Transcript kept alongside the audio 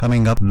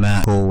Coming up,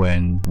 Matt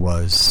Cohen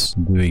was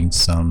doing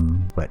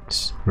some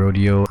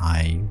rodeo.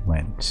 I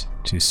went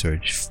to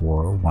search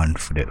for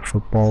one-footed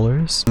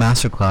footballers.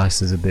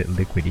 Masterclass is a bit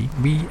liquidy.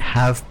 We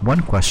have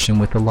one question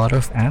with a lot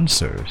of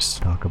answers.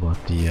 Talk about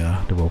the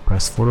World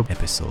Press Photo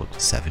episode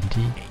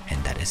 70,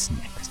 and that is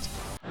next.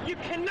 You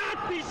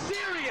cannot be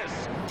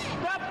serious!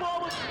 That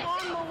ball was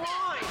on the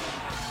line!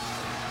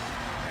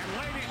 And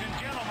ladies and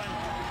gentlemen,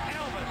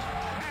 Elvis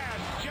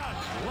has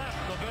just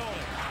left the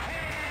building.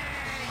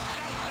 Hey,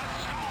 Joseph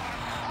Starr!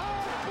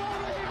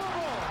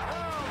 Unbelievable!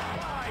 Oh,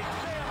 by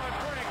Taylor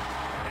Brick,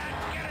 and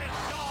get his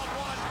dog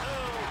one,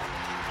 too.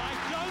 I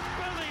don't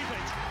believe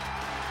it!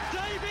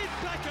 David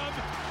Beckham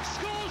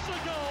scores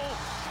the goal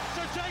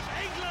to take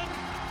England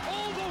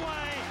all the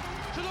way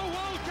to the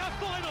World Cup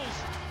finals!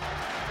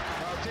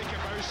 Take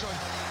him out, son.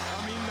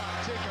 I mean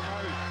that. Take him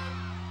out.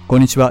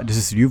 Konnichiwa, this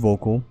is Ryu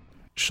Vocal.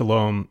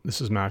 Shalom, this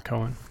is Matt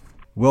Cohen.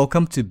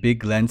 Welcome to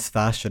Big Lens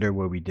Fast Shutter,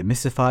 where we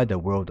demystify the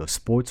world of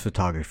sports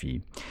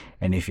photography.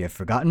 And if you have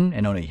forgotten,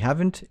 and only you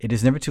haven't, it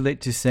is never too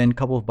late to send a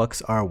couple of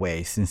bucks our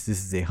way, since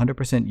this is a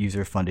 100%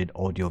 user-funded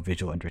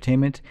audio-visual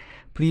entertainment.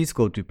 Please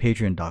go to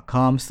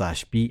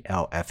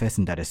patreon.com/BLFS,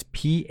 and that is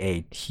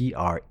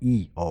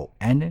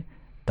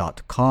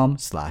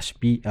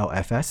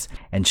patreon.com/BLFS,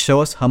 and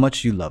show us how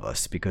much you love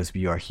us, because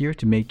we are here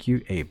to make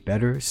you a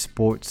better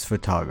sports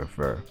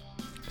photographer.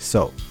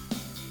 So,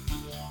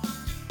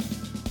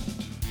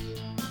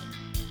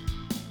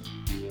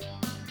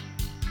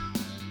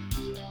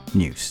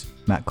 news.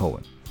 Matt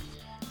Cohen.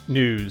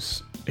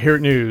 News. Here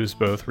at News,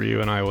 both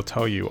Ryu and I will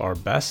tell you our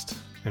best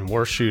and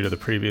worst shoot of the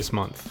previous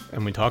month,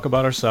 and we talk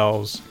about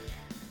ourselves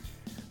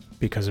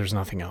because there's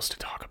nothing else to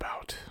talk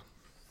about.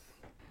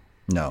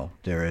 No,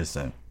 there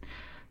isn't.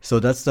 So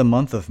that's the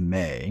month of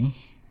May.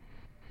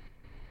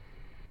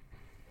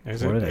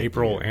 Is What it did I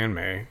April do? and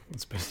May?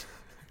 It's been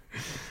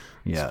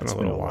It's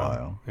been a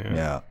while. Yeah.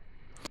 Yeah.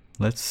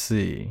 Let's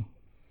see.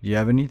 Do you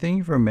have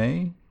anything for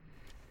May?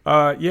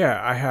 Yeah,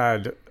 I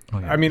had. Oh,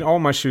 yeah. I mean, all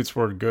my shoots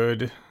were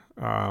good.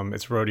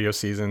 It's rodeo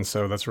season,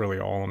 so that's really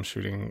all I'm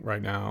shooting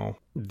right now.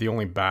 The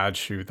only bad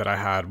shoot that I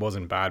had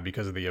wasn't bad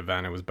because of the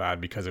event. It was bad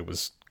because it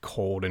was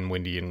cold and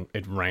windy and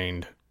it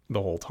rained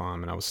the whole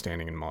time and I was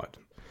standing in mud.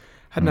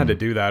 Hadn't had to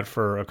do that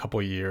for a couple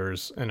of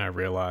years, and I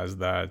realized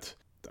that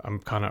I'm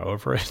kind of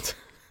over it.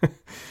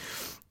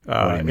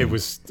 It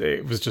was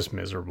just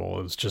miserable.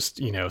 It was just,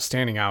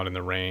 standing out in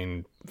the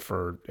rain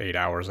for 8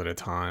 hours at a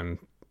time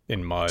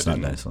in mud. It's not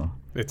nice, though.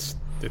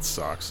 It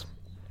sucks.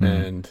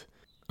 And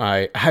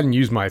I hadn't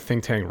used my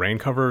Think Tank rain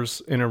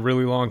covers in a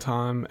really long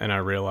time, and I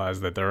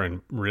realized that they're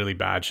in really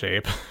bad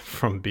shape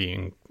from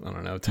being,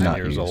 10 Not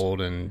years used. old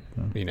and,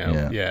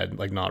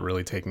 not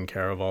really taken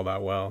care of all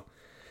that well.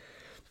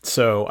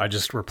 So I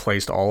just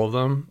replaced all of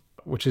them,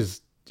 which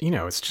is,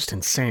 it's just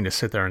insane to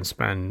sit there and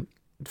spend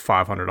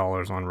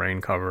 $500 on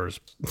rain covers,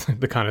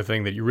 the kind of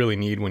thing that you really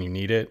need when you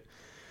need it.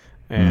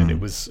 And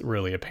it was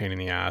really a pain in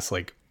the ass.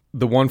 Like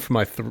the one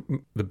for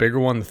the bigger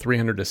one, the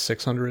 300 to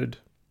 600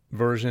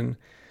 version,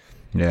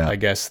 Yeah. I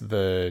guess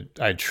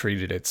I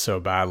treated it so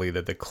badly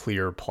that the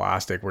clear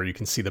plastic where you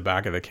can see the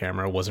back of the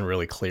camera wasn't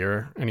really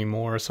clear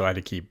anymore. So I had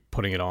to keep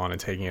putting it on and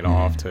taking it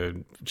off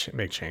to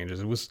make changes.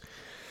 It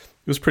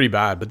was pretty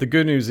bad. But the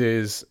good news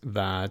is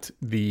that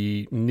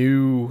the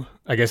new,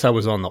 I guess I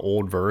was on the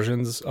old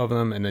versions of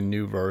them, and the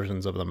new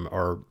versions of them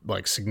are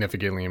like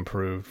significantly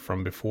improved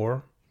from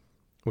before,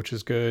 which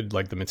is good.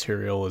 Like the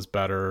material is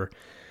better.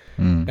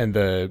 And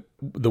the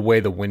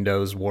way the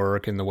windows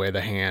work and the way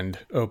the hand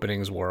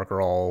openings work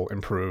are all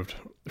improved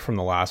from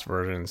the last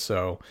version.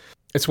 So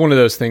it's one of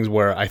those things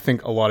where I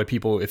think a lot of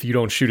people, if you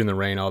don't shoot in the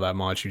rain all that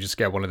much, you just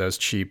get one of those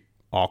cheap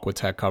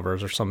Aquatech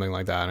covers or something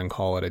like that and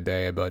call it a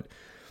day. But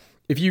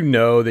if you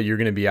know that you're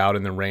going to be out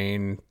in the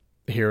rain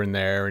here and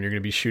there and you're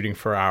going to be shooting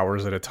for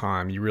hours at a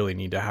time, you really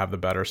need to have the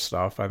better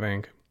stuff, I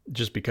think,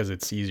 just because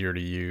it's easier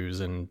to use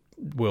and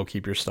will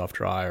keep your stuff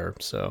drier.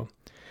 So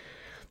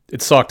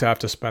it sucked to have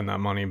to spend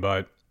that money,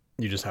 but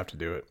you just have to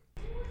do it.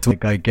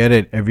 Like, I get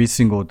it every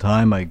single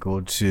time I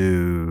go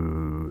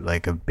to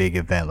like a big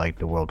event like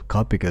the World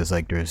Cup, because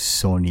like there's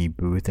Sony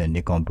booth and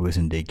Nikon booth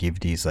and they give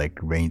these like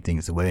rain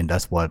things away, and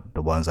that's what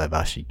the ones I've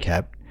actually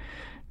kept.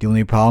 The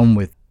only problem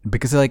with,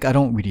 because like I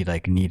don't really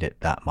like need it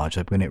that much,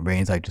 like when it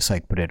rains I just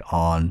like put it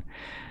on,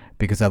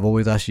 because I've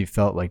always actually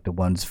felt like the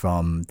ones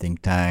from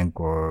Think Tank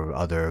or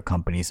other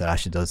companies that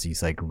actually does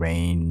these like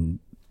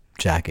rain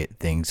jacket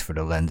things for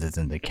the lenses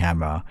and the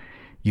camera,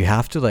 you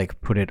have to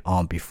like put it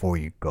on before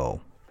you go,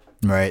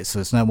 right? So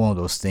it's not one of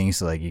those things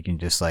that, like you can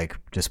just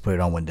put it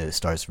on when it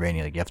starts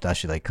raining. Like you have to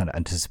actually like kind of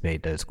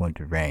anticipate that it's going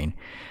to rain,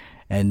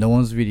 and no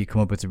one's really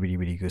come up with a really,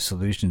 really good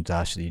solution to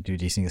actually do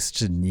these things. It's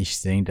such a niche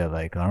thing that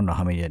like I don't know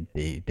how many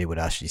they would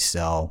actually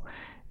sell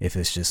if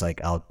it's just like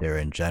out there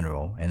in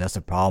general. And that's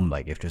the problem.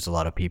 Like if there's a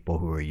lot of people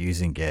who are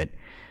using it,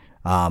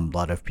 a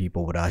lot of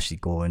people would actually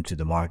go into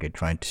the market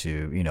trying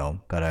to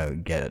gotta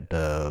get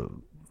the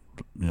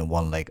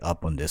one leg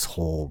up on this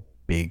whole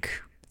big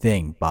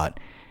thing, but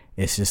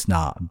it's just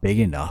not big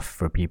enough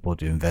for people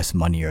to invest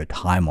money or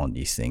time on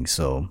these things.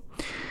 So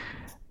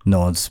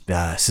No, it's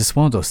just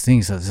one of those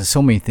things. There's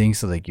so many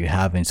things that like you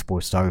have in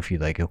sports photography,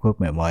 like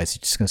equipment wise.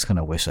 You just kind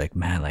of wish, like,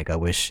 man, like I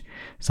wish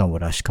someone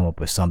would actually come up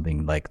with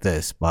something like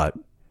this, but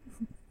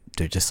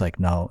they're just like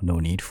no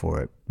need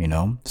for it, you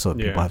know. So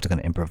Yeah. people have to kind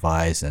of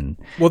improvise and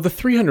Well, the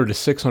 300 to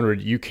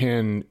 600, you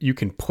can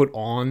put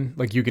on,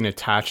 like you can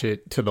attach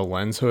it to the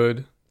lens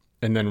hood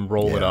and then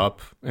roll it Yeah.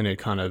 up, and it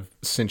kind of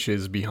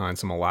cinches behind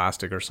some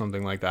elastic or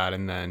something like that,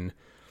 and then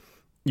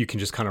you can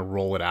just kind of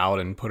roll it out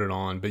and put it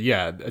on. But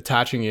yeah,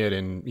 attaching it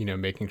and, you know,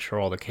 making sure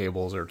all the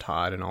cables are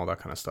tied and all that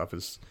kind of stuff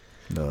is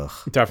ugh.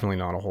 definitely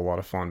not a whole lot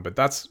of fun. But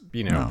that's,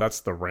 you know, No.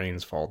 that's the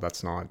Rain's fault.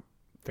 That's not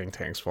Think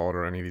Tank's fault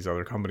or any of these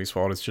other companies'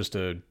 fault. It's just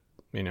a,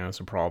 you know, it's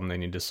a problem they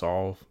need to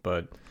solve.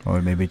 But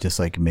Or maybe just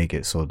like make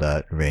it so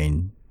that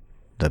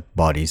the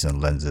bodies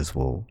and lenses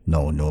will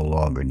no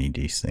longer need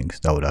these things.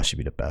 That would actually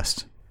be the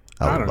best.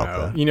 I would don't love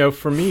know. that. You know,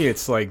 for me,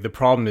 it's like the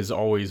problem is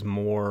always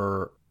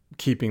more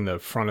keeping the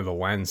front of the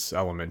lens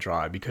element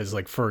dry, because,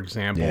 like, for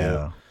example,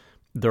 Yeah.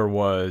 there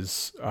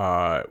was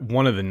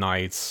one of the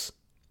nights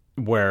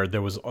where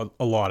there was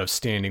a lot of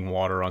standing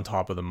water on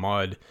top of the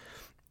mud,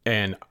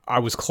 and I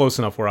was close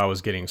enough where I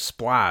was getting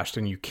splashed,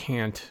 and you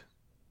can't,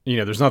 you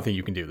know, there's nothing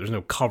you can do. There's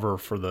no cover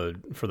for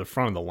the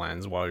front of the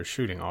lens while you're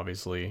shooting,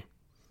 obviously.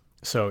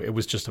 So it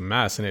was just a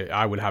mess, and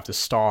I would have to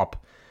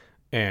stop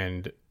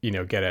and, you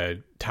know, get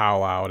a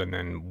towel out and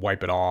then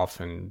wipe it off,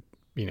 and,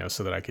 you know,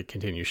 so that I could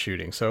continue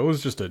shooting. So it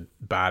was just a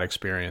bad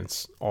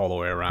experience all the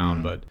way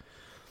around. But,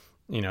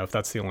 you know, if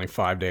that's the only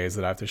 5 days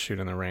that I have to shoot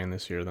in the rain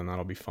this year, then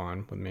that'll be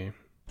fine with me.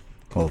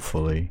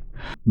 Hopefully.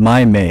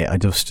 My May, I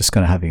just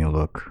kind of having a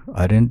look.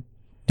 I didn't.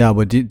 Yeah,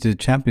 but the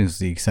Champions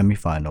League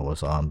semifinal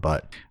was on,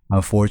 but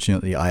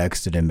unfortunately,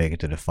 Ajax didn't make it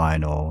to the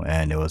final,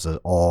 and it was an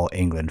all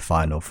England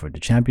final for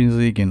the Champions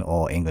League and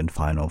all England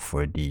final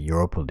for the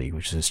Europa League,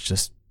 which is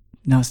just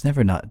no, it's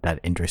never not that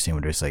interesting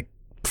when there's like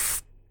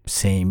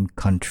same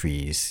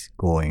countries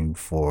going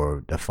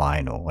for the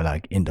final or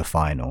like in the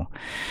final.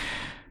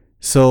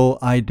 So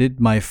I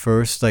did my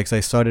first, like, I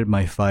started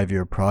my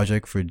 5-year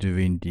project for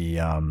doing the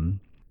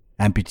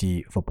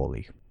Amputee Football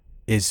League.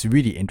 It's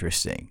really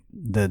interesting.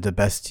 The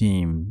best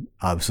team,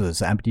 so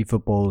it's Amputee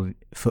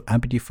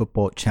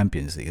Football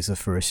Champions League. It's the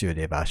first year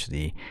they've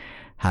actually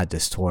had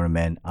this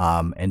tournament,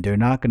 and they're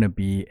not going to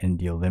be in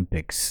the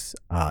Olympics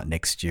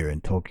next year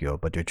in Tokyo,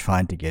 but they're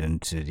trying to get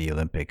into the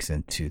Olympics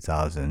in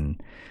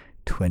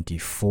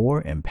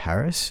 2024 in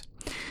Paris.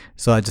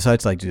 So I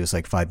decided to like do this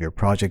like 5-year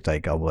project.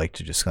 Like I would like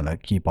to just kind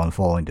of keep on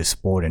following the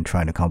sport and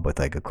trying to come up with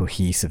like a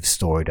cohesive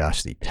story to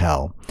actually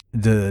tell.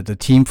 The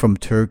team from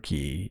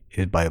Turkey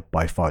is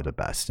by far the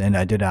best, and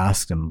I did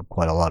ask them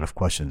quite a lot of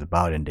questions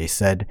about it, and they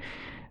said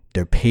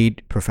they're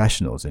paid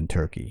professionals in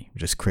Turkey,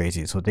 which is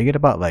crazy. So they get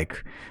about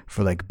like,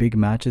 for like big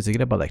matches, they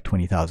get about like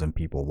 20,000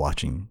 people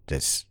watching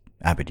this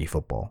amputee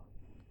football,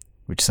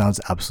 which sounds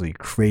absolutely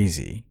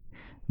crazy.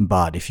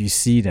 But if you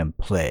see them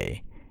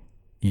play,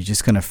 you're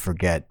just gonna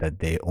forget that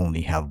they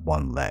only have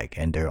one leg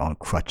and they're on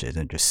crutches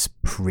and just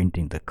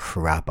sprinting the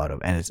crap out of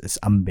it. And it's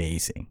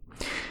amazing.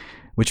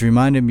 Which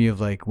reminded me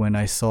of like when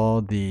I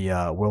saw the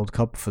World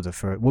Cup for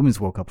the Women's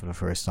World Cup for the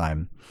first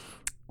time,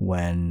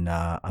 when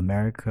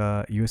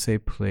USA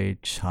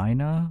played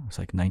China. It was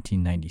like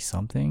 1990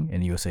 something,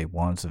 and USA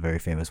won. It's a very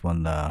famous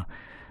one.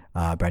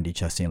 Brandy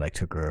Chastain like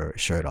took her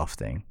shirt off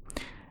thing,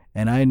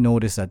 and I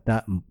noticed at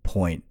that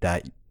point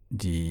that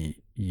the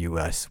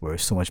US were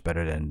so much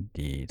better than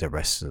the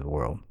rest of the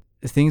world.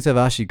 Things have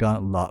actually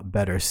gotten a lot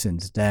better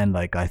since then.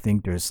 Like I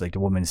think there's like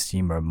the women's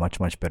team are much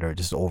better.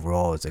 Just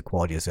overall, as the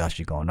quality has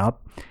actually gone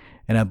up,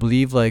 and I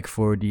believe like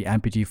for the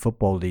Amputee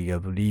Football League, I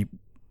believe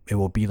it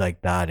will be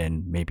like that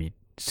in maybe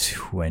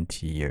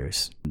 20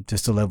 years.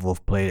 Just the level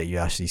of play that you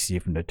actually see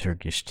from the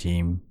Turkish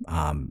team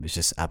is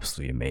just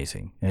absolutely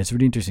amazing, and it's a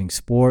really interesting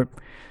sport.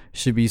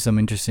 Should be some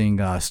interesting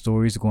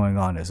stories going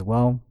on as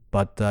well.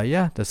 But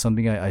yeah, that's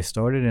something I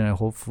started, and I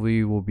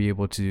hopefully will be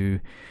able to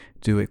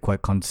do it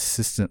quite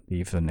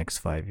consistently for the next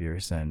 5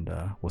 years, and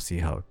we'll see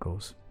how it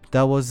goes.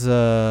 That was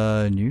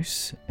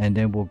news, and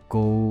then we'll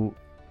go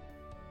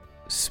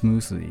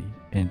smoothly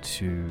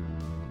into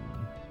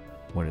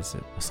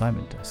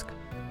assignment desk.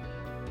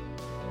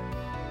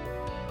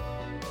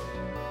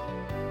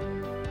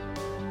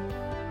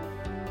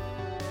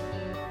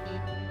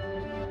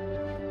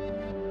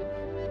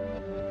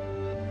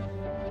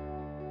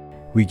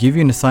 We give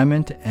you an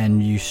assignment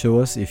and you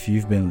show us if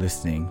you've been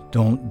listening.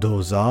 Don't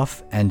doze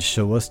off, and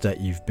show us that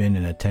you've been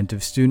an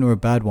attentive student or a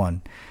bad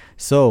one.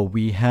 So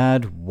we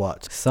had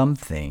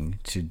something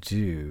to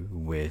do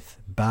with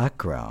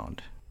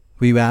background.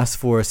 We asked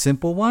for a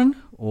simple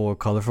one or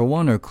colorful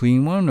one or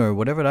clean one or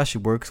whatever that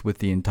actually works with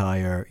the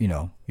entire,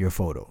 your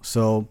photo.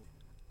 So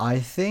I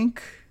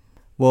think,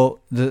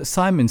 the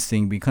Simon's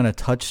thing, we kind of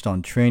touched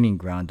on training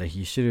ground that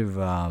he should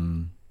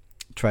have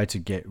try to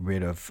get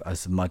rid of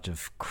as much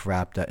of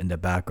crap that in the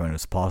background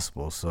as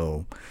possible.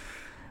 So,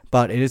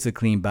 but it is a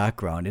clean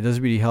background. It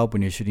doesn't really help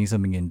when you're shooting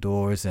something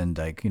indoors and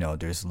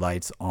there's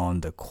lights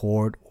on the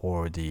court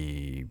or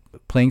the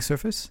playing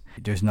surface.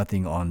 There's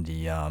nothing on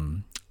the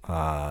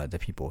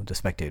people, the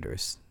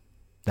spectators.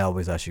 That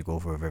always actually go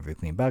for a very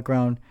clean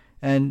background,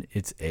 and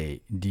it's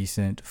a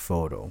decent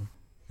photo.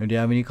 And do you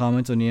have any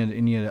comments on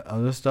any of the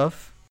other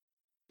stuff?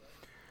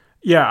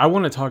 Yeah, I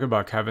want to talk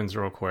about Kevin's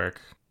real quick.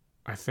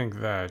 I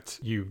think that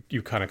you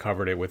kind of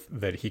covered it with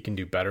that he can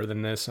do better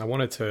than this. I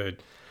wanted to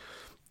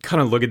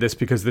kind of look at this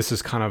because this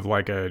is kind of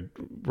like a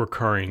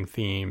recurring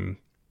theme.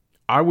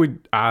 I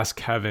would ask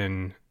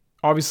Kevin,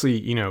 obviously,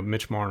 you know,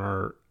 Mitch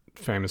Marner,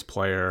 famous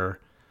player,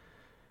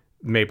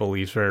 Maple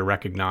Leafs, very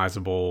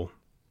recognizable,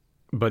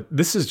 but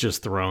this is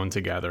just thrown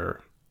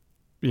together.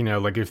 You know,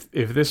 like if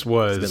this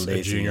was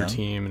a junior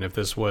team, and if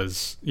this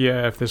was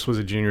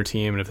a junior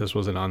team, and if this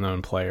was an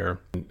unknown player,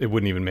 it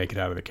wouldn't even make it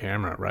out of the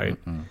camera, right?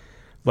 Mm-mm.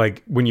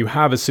 Like when you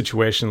have a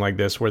situation like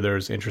this where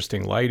there's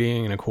interesting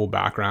lighting and a cool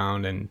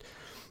background and,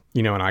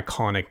 you know, an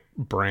iconic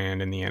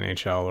brand in the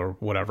NHL or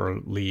whatever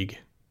league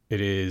it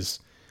is,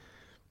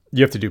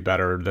 you have to do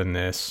better than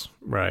this,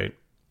 right?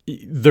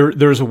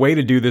 There's a way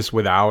to do this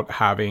without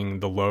having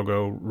the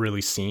logo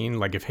really seen.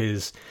 Like if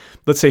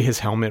let's say his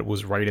helmet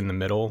was right in the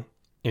middle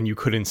and you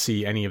couldn't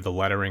see any of the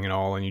lettering at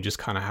all, and you just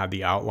kind of had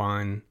the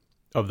outline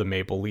of the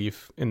maple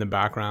leaf in the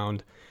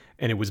background,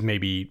 and it was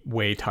maybe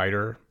way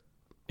tighter.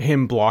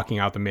 Him blocking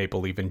out the maple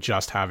leaf and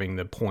just having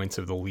the points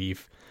of the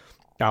leaf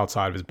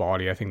outside of his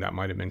body, I think that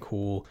might have been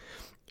cool.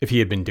 If he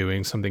had been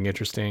doing something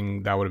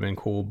interesting, that would have been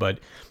cool. But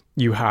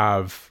you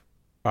have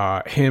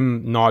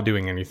him not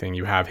doing anything.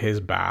 You have his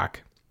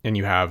back, and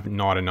you have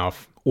not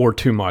enough or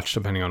too much,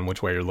 depending on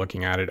which way you're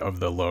looking at it,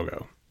 of the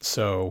logo.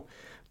 So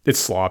it's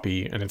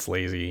sloppy and it's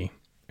lazy,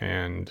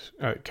 and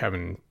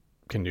Kevin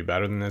can do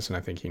better than this, and I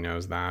think he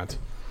knows that.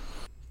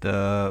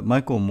 The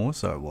Michael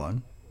Mozart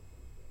one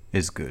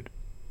is good.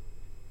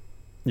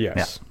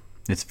 Yes.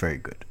 Yeah, it's very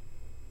good.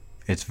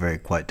 It's very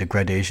quiet. The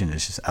gradation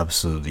is just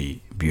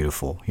absolutely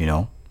beautiful, you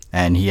know?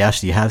 And he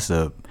actually has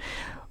the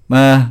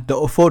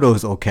photo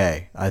is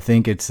okay. I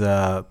think it's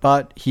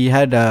but he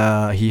had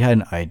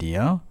an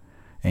idea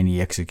and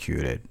he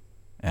executed,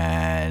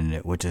 and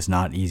which is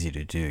not easy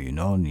to do, you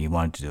know? And he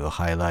wanted to do a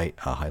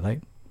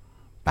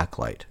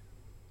backlight.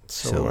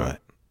 So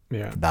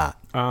yeah. That.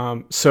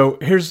 So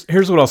here's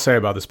what I'll say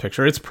about this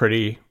picture. It's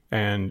pretty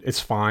and it's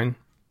fine,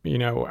 you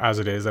know, as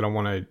it is. I don't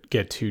want to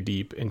get too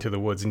deep into the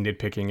woods and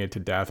nitpicking it to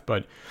death,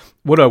 but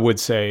what I would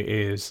say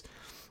is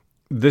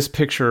this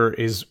picture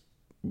is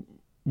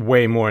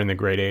way more in the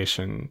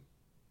gradation,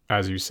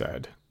 as you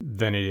said,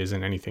 than it is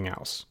in anything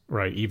else,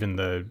 right? Even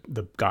the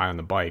guy on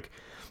the bike.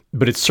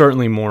 But it's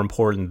certainly more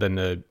important than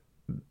the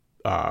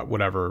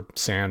whatever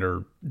sand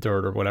or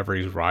dirt or whatever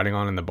he's riding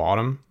on in the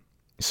bottom.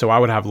 So I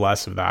would have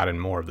less of that and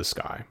more of the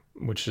sky,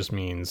 which just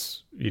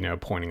means, you know,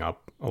 pointing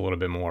up a little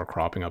bit more,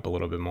 cropping up a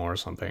little bit more or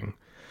something.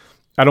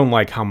 I don't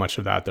like how much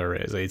of that there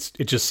is.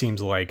 It just seems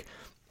like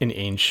an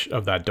inch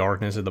of that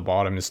darkness at the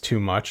bottom is too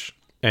much.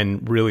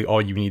 And really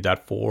all you need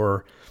that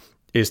for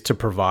is to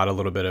provide a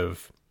little bit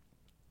of,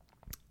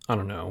 I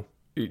don't know,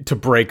 to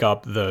break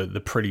up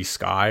the pretty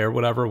sky or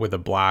whatever with a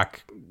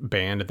black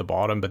band at the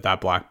bottom. But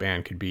that black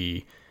band could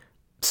be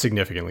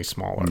significantly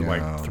smaller,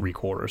 like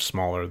 3/4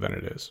 smaller than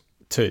it is.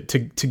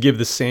 To give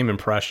the same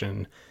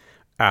impression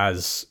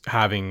as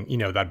having, you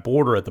know, that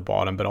border at the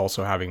bottom, but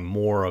also having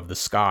more of the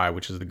sky,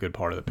 which is the good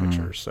part of the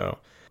picture. So,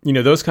 you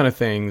know, those kind of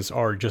things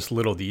are just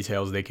little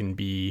details. They can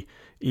be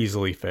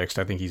easily fixed.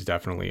 I think he's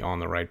definitely on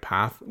the right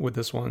path with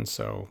this one.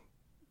 So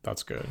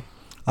that's good.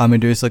 I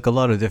mean, there's like a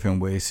lot of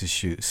different ways to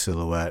shoot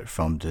silhouette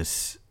from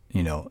this,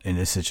 you know, in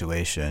this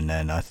situation.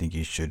 And I think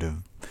you should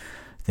have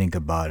think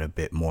about it a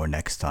bit more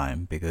next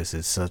time, because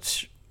it's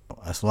such,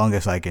 as long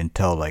as I can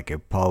tell, like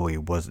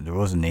there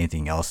wasn't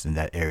anything else in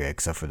that area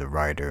except for the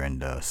rider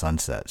and the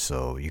sunset.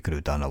 So you could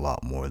have done a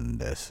lot more than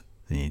this.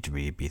 You need to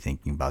really be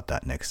thinking about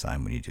that next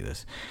time when you do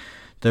this.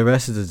 The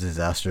rest is a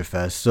disaster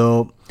fest.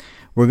 So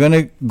we're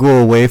gonna go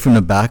away from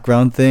the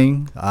background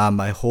thing.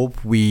 I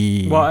hope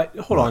we. Well,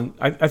 hold on.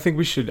 I think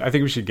we should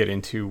get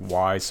into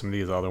why some of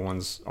these other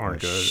ones aren't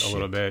good a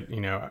little bit.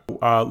 You know,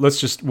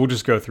 we'll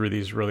just go through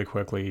these really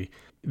quickly.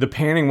 The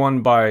panning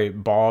one by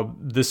Bob.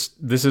 This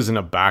isn't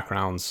a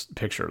backgrounds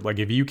picture. Like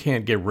if you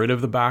can't get rid of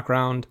the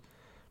background,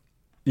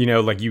 you know,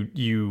 like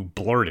you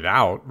blurt it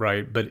out,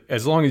 right? But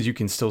as long as you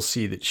can still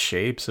see the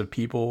shapes of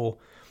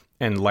people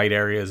and light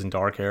areas and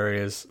dark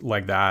areas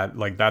like that,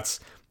 like that's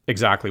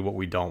exactly what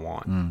we don't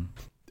want.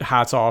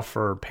 Hats off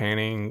for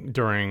panning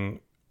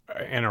during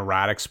an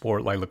erratic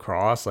sport like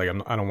lacrosse. Like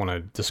I don't want to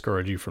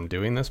discourage you from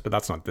doing this, but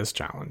that's not this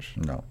challenge.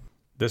 No.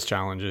 This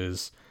challenge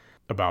is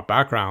about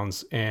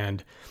backgrounds,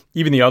 and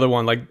even the other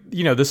one, like,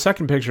 you know, the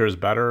second picture is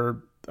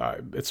better.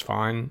 It's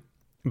fine,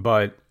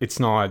 but there's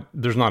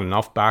not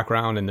enough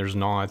background, and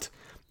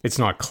it's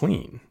not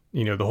clean.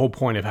 You know, the whole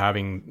point of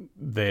having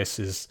this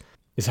is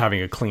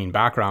having a clean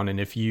background. And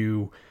if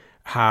you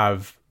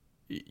have,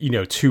 you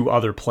know, two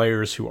other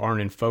players who aren't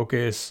in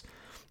focus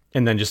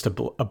and then just a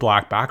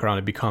black background,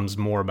 it becomes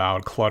more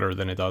about clutter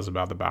than it does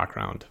about the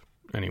background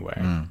anyway.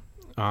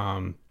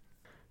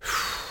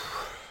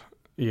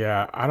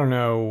 Yeah, I don't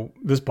know.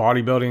 This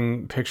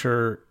bodybuilding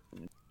picture,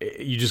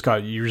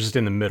 you're just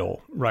in the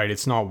middle, right?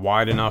 It's not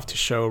wide enough to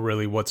show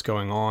really what's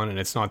going on, and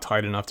it's not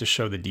tight enough to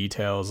show the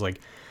details. Like,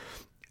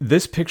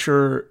 this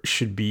picture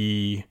should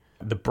be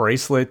the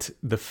bracelet,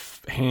 the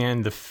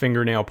hand, the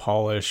fingernail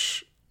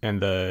polish,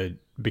 and the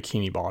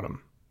bikini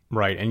bottom,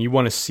 right? And you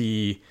want to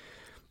see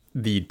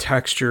the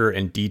texture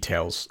and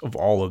details of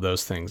all of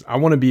those things. I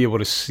want to be able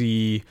to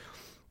see,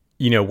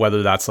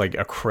 whether that's like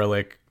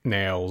acrylic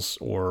nails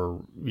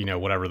or,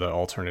 whatever the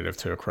alternative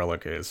to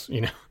acrylic is,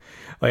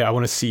 like, I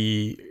want to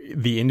see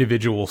the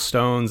individual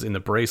stones in the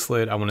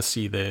bracelet. I want to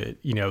see the,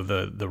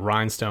 the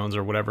rhinestones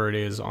or whatever it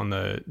is on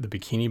the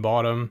bikini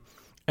bottom.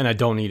 And I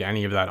don't need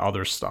any of that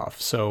other stuff.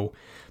 So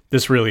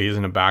this really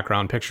isn't a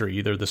background picture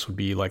either. This would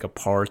be like a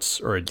parts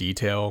or a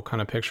detail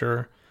kind of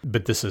picture.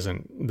 But this is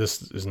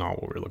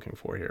not what we're looking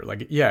for here.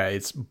 Like, yeah,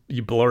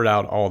 you blurred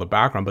out all the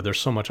background, but there's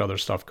so much other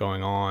stuff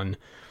going on.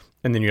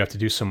 And then you have to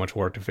do so much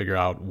work to figure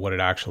out what it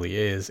actually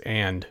is.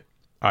 And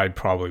I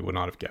probably would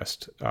not have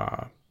guessed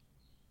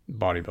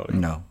bodybuilding.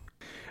 No.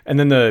 And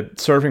then the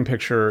surfing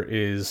picture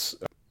is,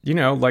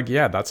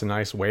 that's a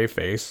nice wave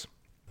face.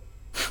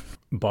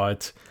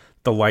 But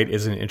the light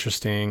isn't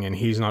interesting, and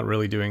he's not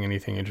really doing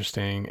anything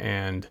interesting.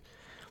 And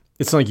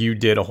it's not like you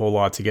did a whole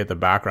lot to get the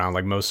background.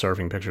 Like, most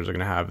surfing pictures are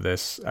going to have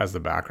this as the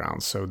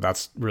background. So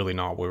that's really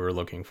not what we were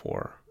looking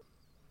for.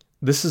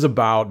 This is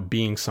about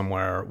being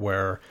somewhere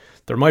where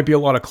there might be a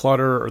lot of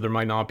clutter or there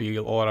might not be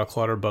a lot of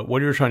clutter. But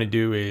what you're trying to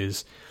do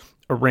is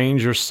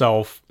arrange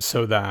yourself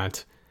so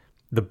that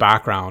the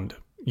background,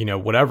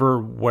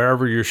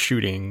 wherever you're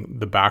shooting,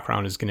 the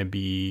background is going to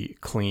be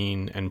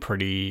clean and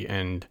pretty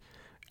and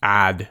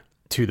add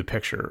to the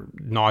picture.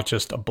 Not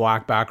just a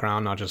black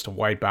background, not just a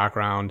white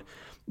background,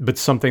 but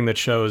something that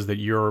shows that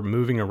you're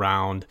moving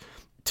around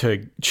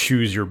to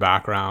choose your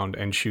background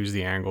and choose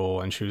the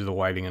angle and choose the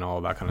lighting and all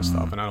of that kind of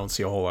stuff. And I don't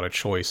see a whole lot of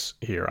choice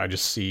here. I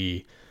just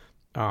see,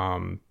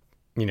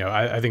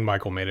 I think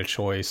Michael made a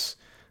choice,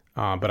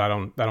 but I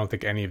don't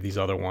think any of these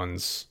other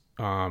ones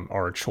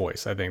are a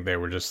choice. I think they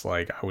were just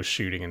like, I was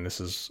shooting and this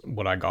is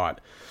what I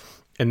got.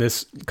 And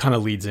this kind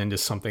of leads into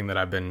something that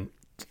I've been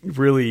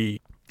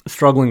really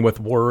struggling with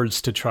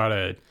words to try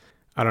to,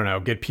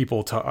 get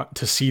people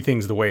to see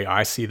things the way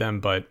I see them,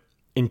 but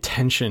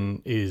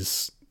intention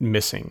is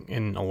missing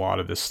in a lot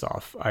of this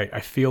stuff. I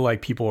feel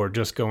like people are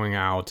just going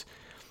out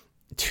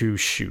to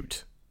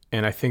shoot.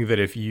 And I think that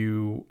if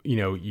you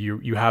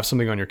have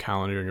something on your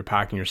calendar and you're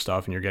packing your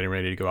stuff and you're getting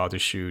ready to go out to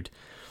shoot,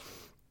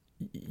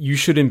 you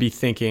shouldn't be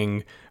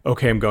thinking,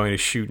 okay, I'm going to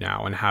shoot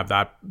now, and have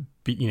that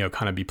be,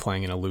 kind of be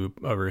playing in a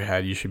loop over your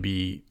head. You should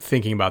be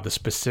thinking about the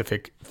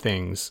specific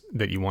things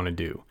that you want to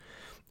do.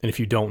 And if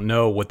you don't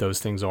know what those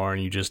things are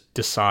and you just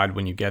decide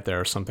when you get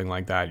there or something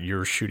like that,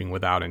 you're shooting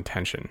without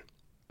intention.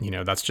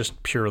 That's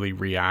just purely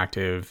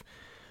reactive.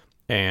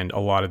 And a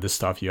lot of this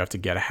stuff, you have to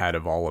get ahead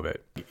of all of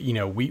it.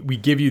 We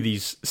give you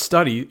these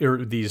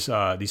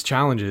these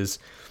challenges,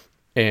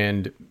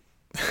 and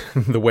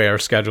the way our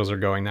schedules are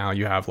going now,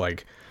 you have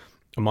like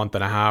a month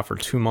and a half or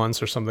 2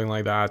 months or something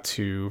like that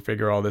to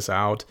figure all this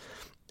out.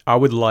 I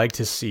would like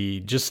to see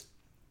just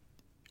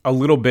a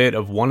little bit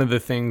of one of the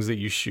things that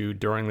you shoot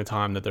during the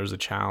time that there's a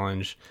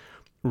challenge.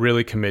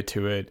 Really commit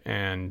to it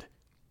and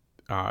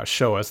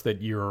show us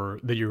that you're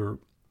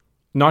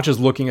not just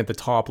looking at the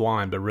top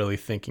line, but really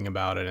thinking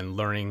about it and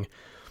learning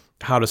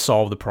how to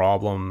solve the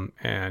problem.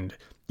 And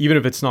even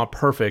if it's not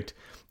perfect,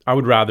 I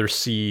would rather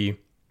see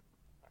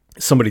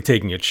somebody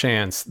taking a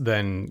chance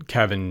than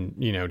Kevin,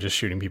 just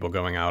shooting people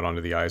going out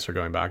onto the ice or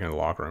going back into the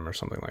locker room or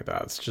something like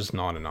that. It's just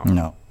not enough.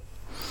 No.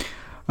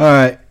 All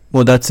right.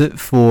 Well, that's it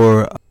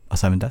for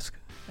Assignment Desk.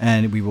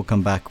 And we will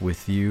come back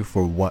with you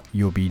for what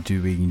you'll be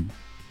doing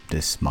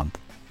this month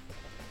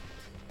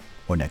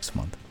or next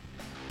month.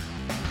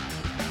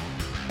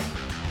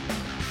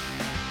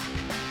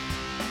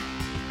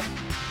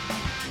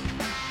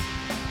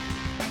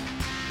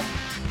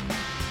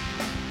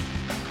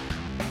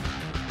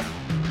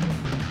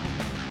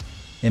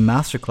 In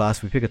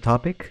Masterclass, we pick a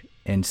topic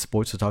in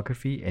sports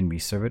photography and we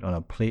serve it on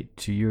a plate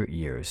to your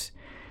ears.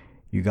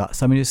 You got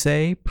something to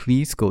say?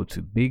 Please go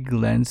to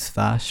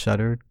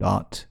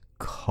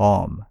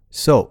biglensfastshutter.com.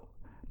 So,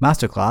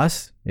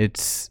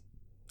 Masterclass,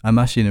 I'm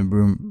actually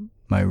in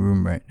my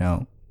room right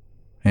now.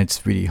 And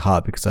it's really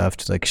hot because I have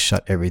to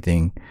shut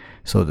everything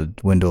so the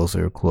windows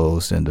are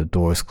closed and the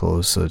doors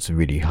closed, so it's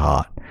really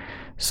hot.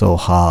 So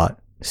hot,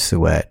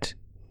 sweat.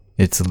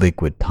 It's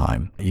liquid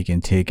time. You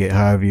can take it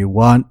however you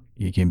want.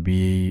 You can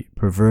be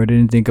perverted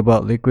and think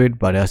about liquid,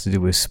 but it has to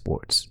do with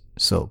sports.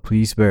 So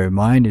please bear in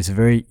mind, it's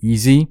very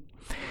easy.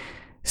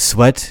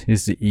 Sweat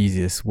is the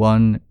easiest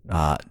one.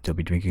 They'll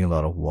be drinking a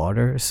lot of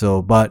water.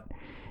 But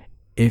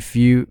if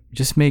you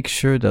just make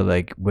sure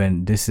that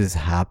when this is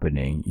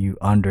happening, you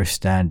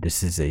understand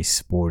this is a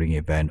sporting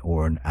event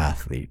or an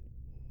athlete.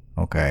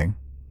 Okay?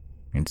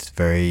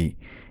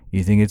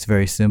 You think it's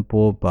very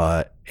simple,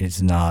 but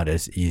it's not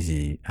as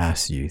easy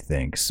as you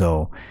think.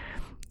 So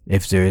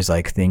if there's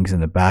things in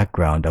the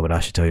background that would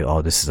actually tell you,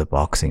 oh, this is a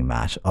boxing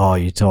match. Oh,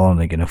 you told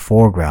in the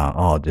foreground,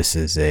 oh, this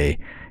is a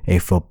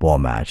football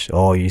match.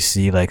 Oh, you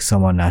see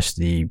someone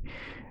actually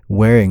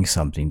wearing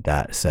something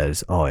that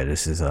says, oh,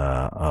 this is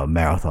a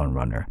marathon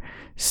runner.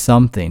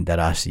 Something that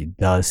actually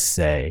does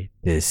say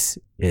this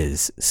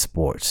is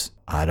sports.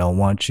 I don't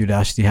want you to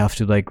actually have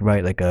to like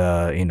write like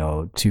a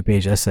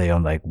 2-page essay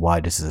on like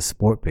why this is a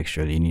sport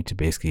picture. You need to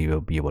basically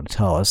be able to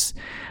tell us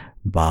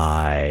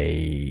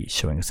by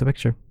showing us a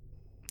picture.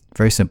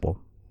 Very simple.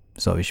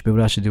 So you should be able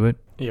to actually do it.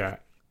 Yeah.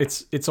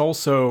 It's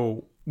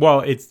also,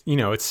 well, it's,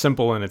 it's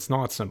simple and it's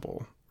not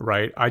simple,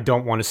 right? I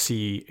don't want to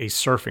see a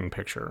surfing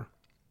picture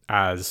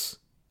as,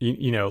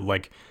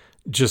 like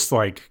just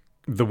like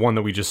the one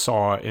that we just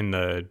saw in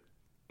the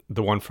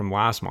one from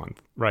last month,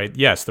 right?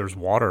 Yes, there's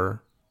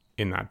water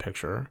in that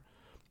picture,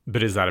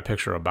 but is that a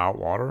picture about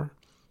water?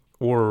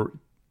 Or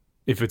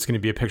if it's going to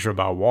be a picture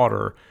about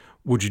water,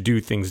 would you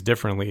do things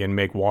differently and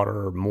make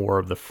water more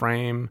of the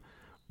frame?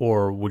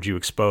 Or would you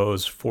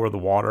expose for the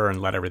water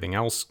and let everything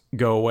else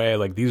go away?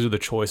 Like, these are the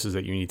choices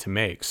that you need to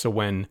make. So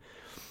when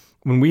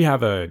we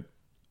have a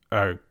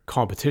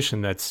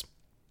competition that's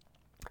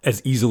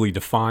as easily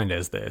defined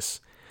as this,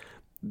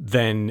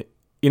 then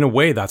in a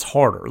way that's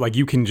harder. Like,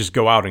 you can just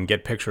go out and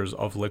get pictures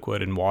of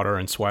liquid and water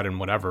and sweat and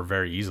whatever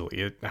very easily.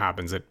 It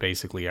happens at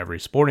basically every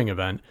sporting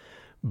event.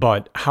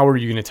 But how are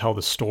you going to tell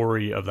the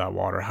story of that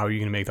water? How are you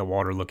going to make that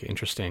water look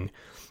interesting?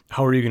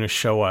 How are you going to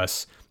show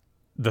us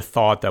the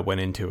thought that went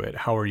into it?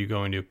 How are you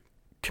going to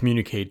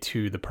communicate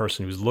to the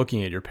person who's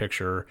looking at your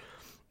picture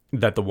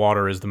that the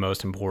water is the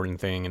most important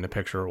thing in the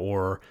picture,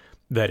 or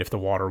that if the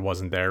water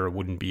wasn't there, it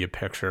wouldn't be a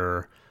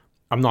picture?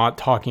 I'm not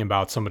talking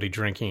about somebody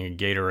drinking a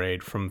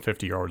Gatorade from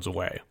 50 yards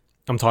away.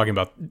 I'm talking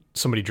about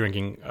somebody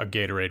drinking a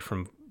Gatorade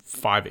from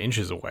 5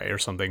 inches away or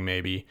something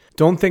maybe.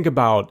 Don't think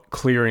about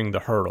clearing the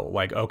hurdle.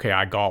 Like, okay,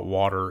 I got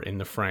water in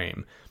the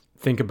frame.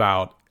 Think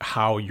about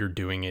how you're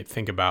doing it.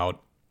 Think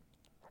about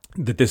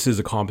that this is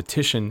a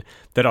competition,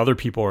 that other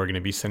people are going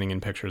to be sending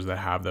in pictures that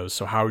have those.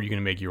 So how are you going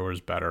to make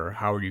yours better?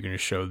 How are you going to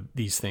show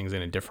these things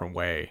in a different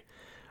way?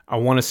 I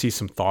want to see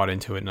some thought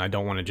into it, and I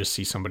don't want to just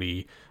see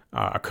somebody,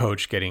 a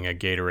coach getting a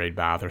Gatorade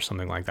bath or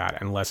something like that,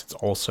 unless it's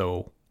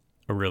also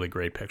a really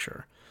great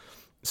picture.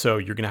 So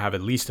you're going to have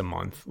at least a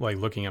month. Like,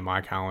 looking at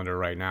my calendar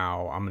right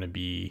now, I'm going to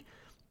be,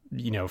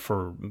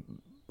 for,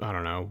 I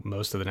don't know,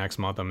 most of the next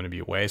month I'm going to be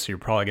away. So you're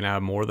probably going to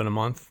have more than a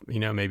month,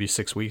 maybe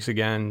 6 weeks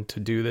again to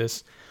do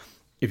this.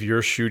 If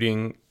you're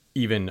shooting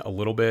even a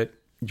little bit,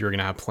 you're going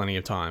to have plenty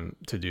of time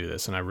to do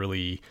this. And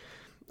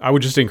I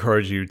would just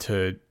encourage you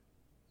to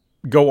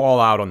go all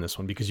out on this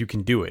one, because you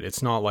can do it.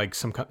 It's not like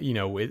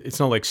it's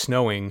not like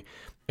snowing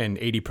and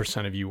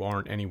 80% of you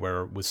aren't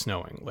anywhere with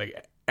snowing.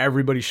 Like,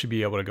 everybody should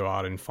be able to go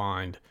out and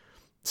find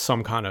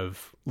some kind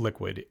of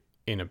liquid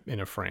in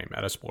a frame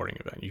at a sporting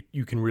event.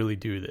 You can really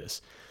do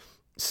this.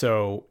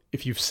 So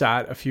if you've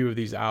sat a few of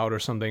these out or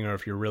something, or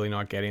if you're really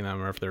not getting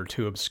them, or if they're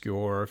too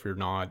obscure, or if you're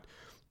not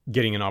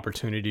getting an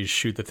opportunity to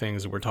shoot the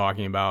things that we're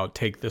talking about,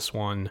 take this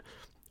one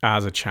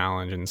as a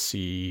challenge and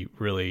see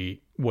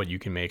really what you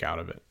can make out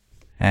of it.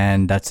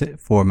 And that's it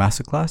for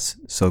Masterclass.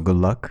 So good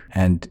luck.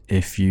 And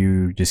if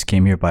you just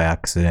came here by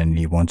accident and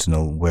you want to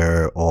know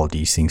where all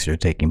these things are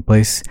taking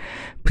place,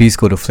 please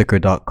go to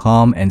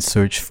flickr.com and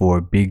search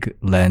for Big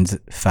Lens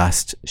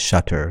Fast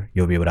Shutter.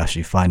 You'll be able to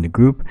actually find the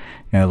group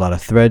and a lot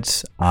of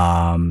threads.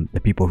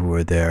 The people who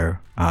are there,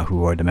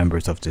 who are the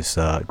members of this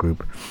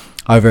group,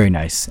 are very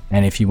nice.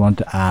 And if you want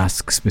to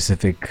ask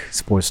specific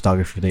sports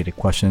photography related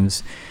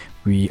questions,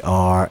 we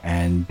are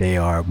and they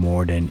are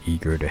more than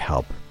eager to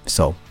help.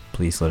 So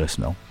please let us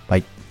know.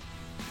 Bye.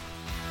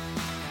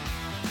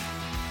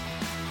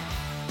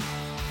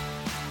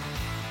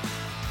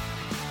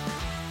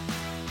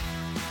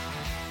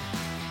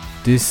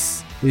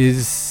 This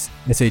is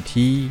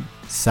SAT,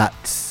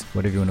 SATs,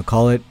 whatever you want to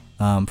call it.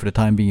 For the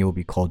time being, it will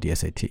be called the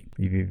SAT. If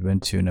you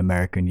went to an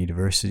American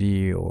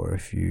university, or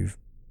if you've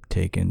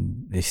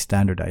taken a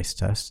standardized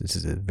test, this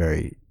is a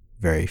very,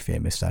 very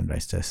famous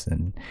standardized test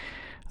in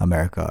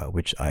America,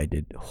 which I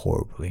did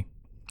horribly.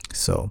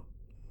 So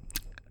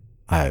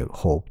I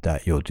hope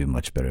that you'll do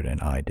much better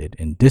than I did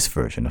in this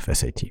version of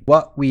SAT.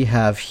 What we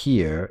have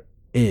here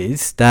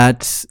is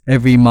that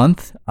every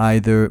month,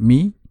 either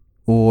me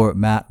or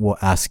Matt will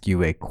ask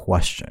you a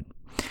question,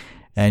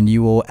 and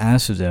you will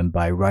answer them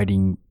by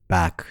writing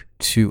back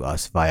to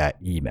us via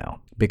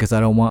email, because I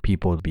don't want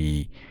people to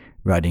be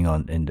writing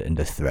in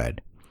the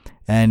thread.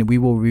 And we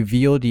will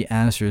reveal the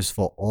answers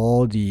for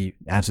all the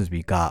answers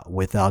we got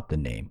without the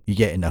name. You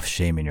get enough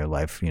shame in your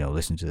life,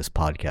 listening to this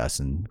podcast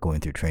and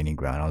going through training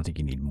ground. I don't think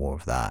you need more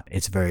of that.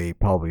 It's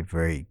probably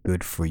very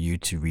good for you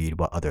to read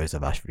what others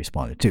have actually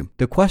responded to.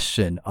 The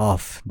question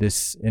of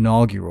this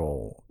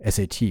inaugural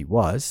SAT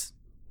was,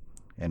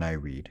 and I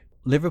read,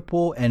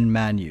 Liverpool and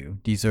Man U,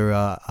 these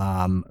are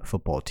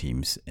football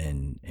teams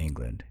in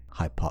England,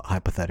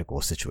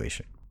 hypothetical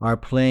situation, are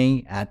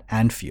playing at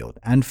Anfield.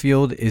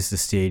 Anfield is the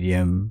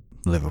stadium,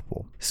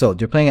 Liverpool. So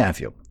they're playing at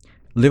Anfield.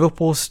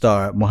 Liverpool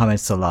star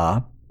Mohamed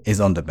Salah is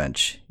on the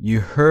bench.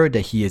 You heard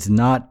that he is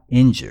not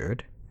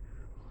injured,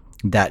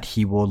 that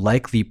he will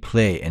likely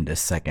play in the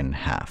second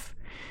half.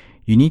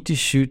 You need to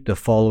shoot the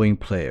following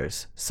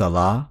players: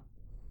 Salah,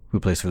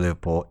 who plays for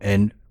Liverpool,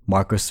 and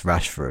Marcus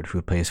Rashford,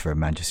 who plays for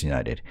Manchester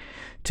United.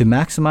 To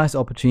maximize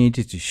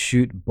opportunity to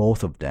shoot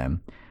both of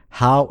them,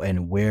 how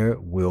and where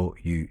will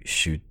you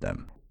shoot them?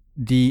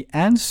 The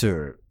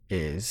answer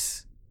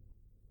is...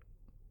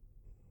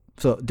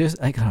 So there's,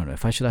 I don't know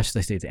if I should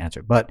actually say the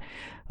answer, but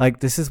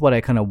like this is what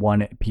I kind of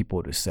wanted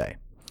people to say,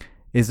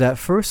 is that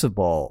first of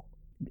all,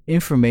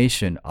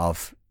 information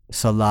of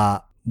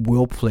Salah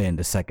will play in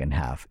the second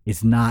half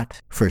is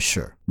not for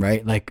sure,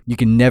 right? Like you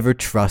can never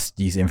trust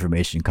these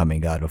information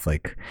coming out of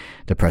like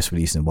the press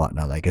release and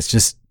whatnot. Like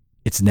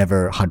it's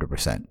never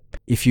 100%.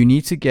 If you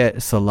need to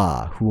get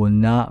Salah, who will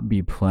not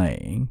be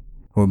playing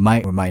or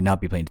might not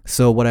be playing.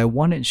 So what I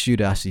wanted you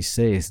to actually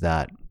say is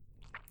that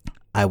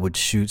I would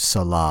shoot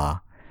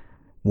Salah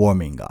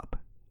warming up,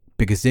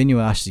 because then you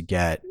actually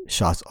get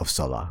shots of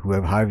Salah,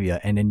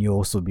 however, and then you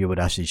also be able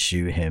to actually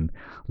shoot him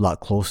a lot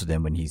closer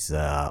than when he's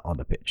on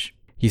the pitch.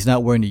 He's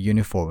not wearing the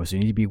uniform, so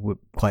you need to be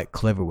quite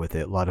clever with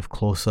it. A lot of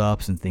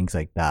close-ups and things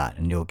like that,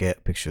 and you'll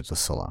get pictures of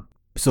Salah.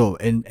 So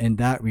in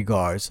that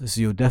regards, so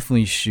you'll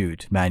definitely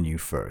shoot Man U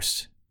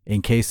first.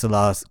 In case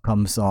Salah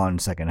comes on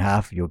second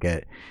half, you'll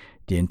get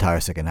the entire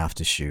second half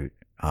to shoot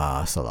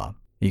Salah.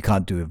 You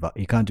can't do it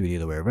the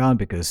other way around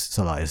because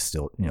Salah is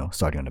still,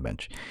 starting on the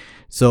bench.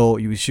 So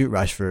you would shoot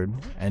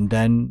Rashford, and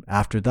then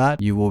after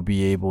that, you will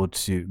be able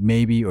to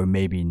maybe or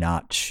maybe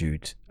not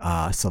shoot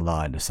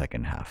Salah in the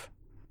second half.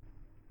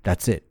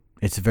 That's it.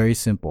 It's very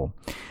simple.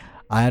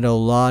 We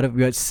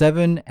had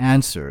 7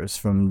 answers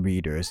from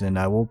readers, and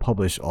I will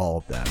publish all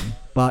of them.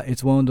 But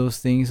it's one of those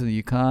things that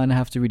you kind of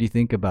have to really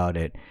think about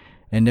it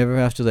and never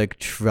have to like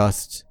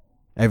trust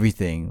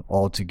everything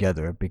all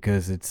together,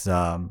 because it's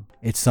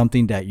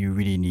something that you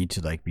really need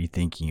to like be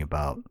thinking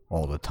about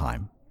all the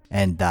time.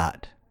 And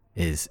that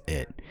is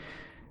it.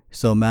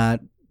 So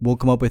Matt, we'll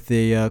come up with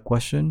a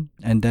question,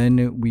 and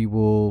then we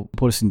will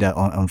post that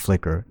on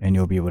Flickr, and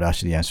you'll be able to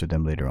actually answer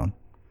them later on.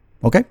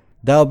 Okay?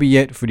 That'll be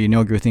it for the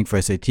inaugural Think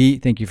for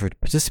SAT. Thank you for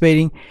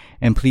participating,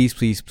 and please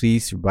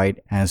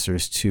write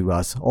answers to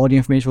us. All the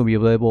information will be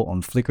available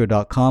on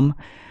flickr.com.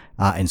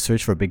 And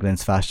search for Big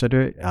Lens Fast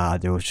Shutter.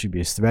 There should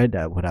be a thread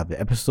that would have the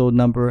episode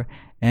number,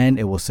 and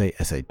it will say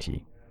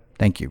SAT.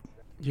 Thank you.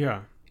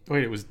 Yeah.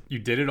 Wait, you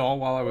did it all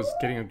while I was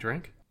getting a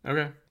drink?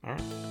 Okay. All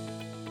right.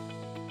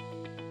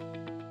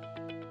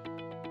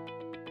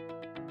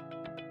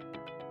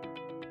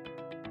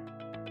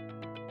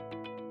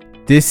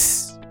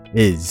 This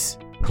is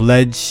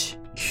Pledge.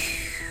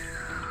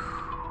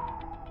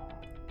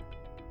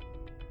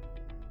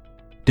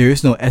 There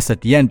is no S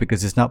at the end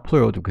because it's not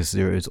plural, because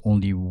there is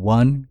only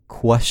one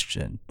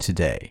question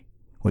today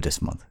or this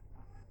month.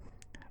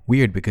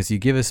 Weird, because you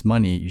give us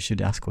money, you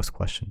should ask us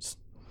questions.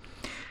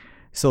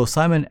 So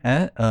Simon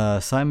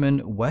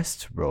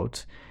West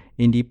wrote,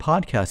 in the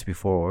podcast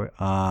before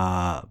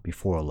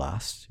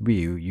last,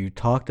 Ryu, you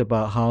talked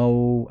about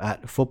how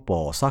at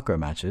soccer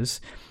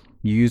matches,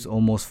 you use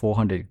almost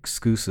 400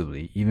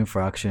 exclusively, even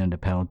for action in the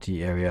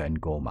penalty area and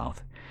goal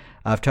mouth.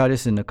 I've tried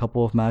this in a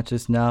couple of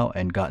matches now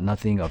and got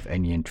nothing of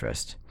any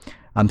interest.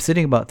 I'm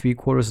sitting about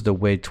 3/4 of the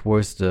way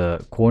towards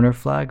the corner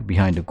flag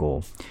behind the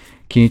goal.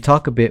 Can you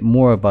talk a bit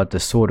more about the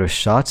sort of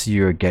shots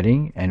you're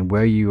getting and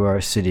where you are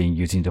sitting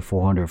using the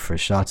 400 for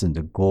shots in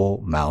the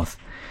goal mouth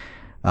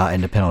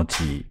and the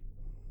penalty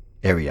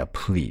area,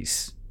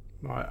 please?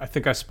 Well, I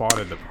think I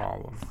spotted the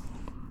problem.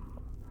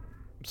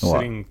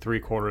 Sitting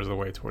 3/4 of the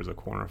way towards the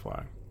corner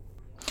flag.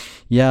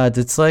 Yeah,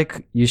 it's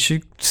like you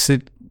should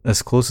sit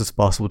as close as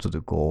possible to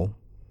the goal.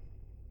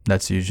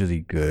 That's usually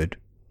good.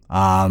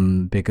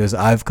 Because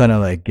I've kind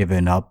of like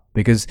given up,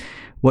 because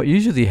what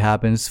usually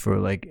happens for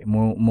like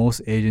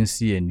most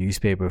agency and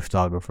newspaper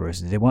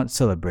photographers, they want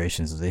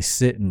celebrations, so they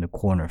sit in the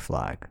corner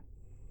flag.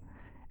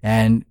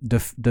 And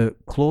the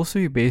closer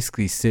you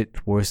basically sit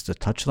towards the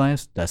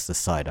touchlines, that's the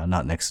side,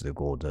 not next to the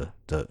goal,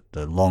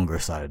 the longer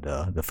side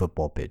of the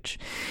football pitch,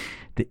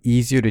 the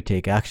easier to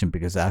take action,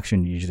 because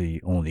action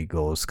usually only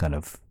goes kind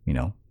of,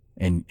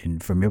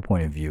 and from your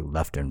point of view,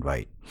 left and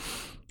right.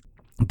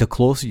 The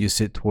closer you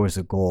sit towards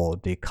the goal,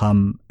 they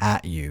come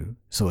at you,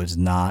 so it's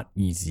not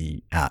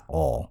easy at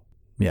all.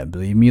 Yeah,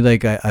 believe me,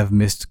 like I've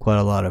missed quite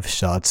a lot of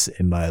shots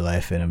in my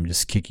life, and I'm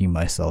just kicking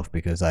myself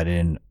because I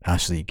didn't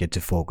actually get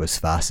to focus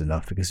fast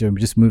enough, because they're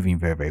just moving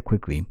very, very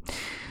quickly.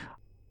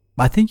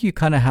 I think you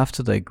kind of have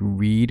to like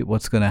read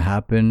what's gonna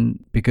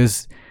happen,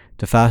 because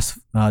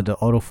the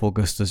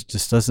autofocus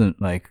just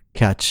doesn't like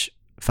catch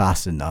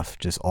fast enough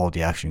just all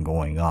the action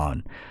going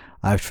on.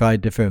 I've tried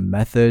different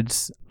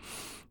methods,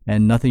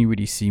 and nothing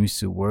really seems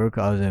to work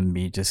other than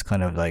me just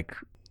kind of like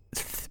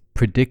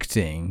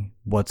predicting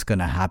what's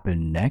gonna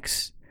happen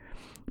next,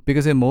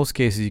 because in most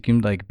cases you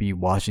can like be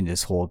watching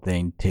this whole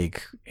thing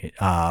take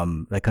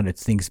like kind of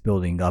things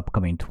building up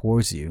coming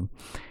towards you,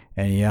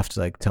 and you have to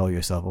like tell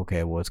yourself,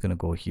 okay, well, it's gonna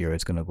go here,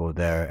 it's gonna go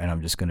there, and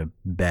I'm just gonna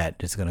bet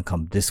it's gonna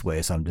come this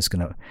way, so I'm just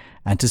gonna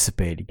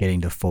anticipate getting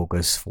the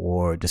focus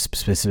for the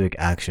specific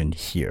action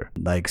here.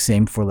 Like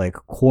same for like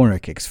corner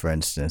kicks, for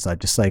instance. I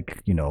just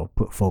like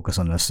put focus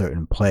on a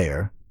certain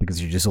player,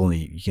 because you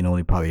can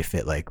only probably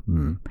fit like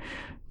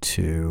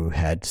 2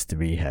 heads,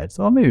 3 heads,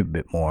 or maybe a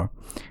bit more.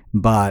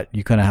 But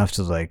you kind of have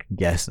to like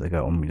guess, like,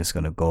 oh, I'm just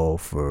gonna go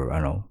for, I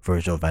don't know,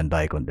 Virgil van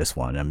Dijk on this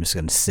one. I'm just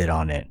gonna sit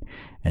on it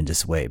and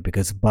just wait,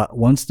 because but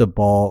once the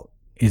ball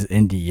is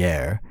in the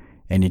air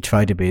and you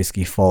try to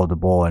basically follow the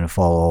ball and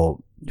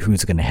follow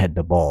who's gonna head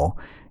the ball,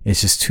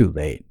 it's just too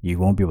late. You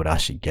won't be able to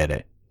actually get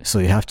it. So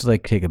you have to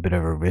like take a bit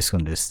of a risk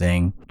on this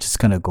thing, just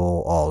kind of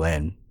go all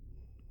in.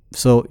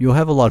 So you'll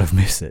have a lot of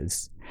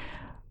misses,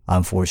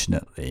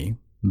 unfortunately,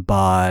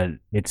 but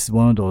it's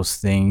one of those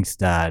things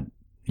that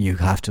you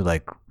have to,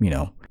 like, you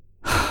know,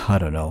 I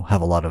don't know,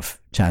 have a lot of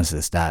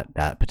chances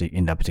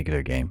in that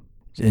particular game,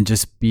 and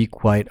just be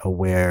quite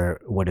aware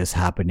what is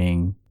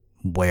happening,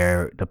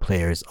 where the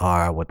players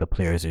are, what the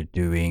players are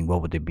doing,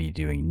 what would they be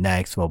doing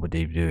next, what would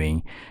they be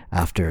doing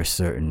after a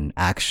certain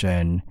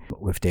action,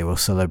 if they will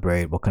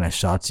celebrate, what kind of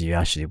shots you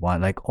actually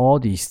want, like all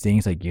these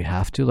things. Like you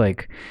have to,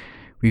 like,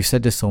 we've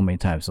said this so many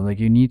times, so like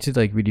you need to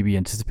like really be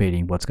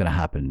anticipating what's going to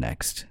happen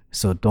next.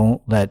 So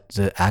don't let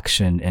the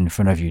action in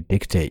front of you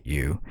dictate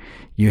you.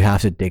 You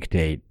have to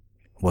dictate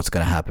what's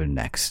going to happen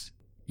next.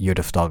 You're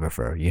the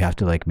photographer. You have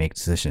to like make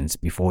decisions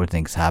before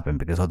things happen,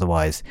 because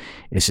otherwise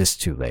it's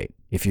just too late.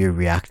 If you're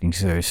reacting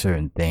to a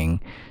certain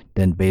thing,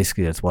 then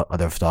basically that's what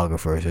other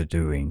photographers are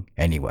doing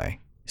anyway.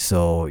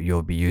 So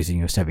you'll be using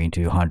your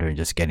 70-200 and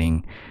just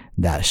getting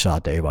that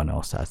shot that everyone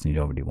else has, and you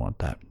don't really want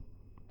that.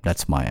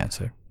 That's my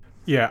answer.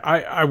 Yeah,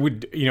 I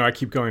would, you know, I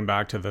keep going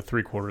back to the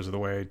 3/4 of the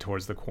way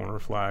towards the corner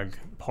flag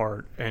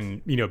part.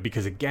 And, you know,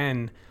 because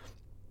again,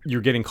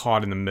 you're getting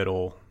caught in the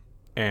middle.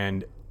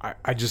 And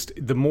I just,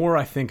 the more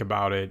I think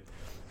about it,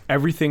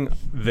 everything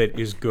that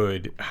is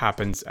good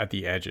happens at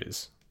the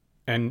edges.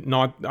 And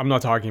I'm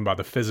not talking about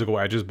the physical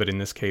edges, but in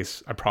this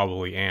case, I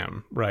probably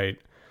am, right?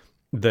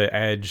 The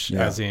edge,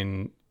 as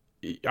in,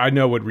 I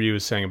know what Ryu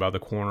was saying about the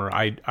corner.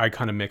 I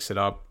kind of mix it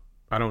up.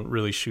 I don't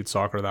really shoot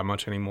soccer that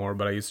much anymore,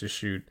 but I used to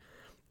shoot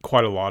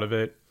quite a lot of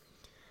it.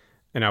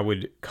 And I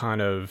would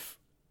kind of,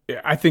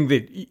 I think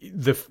that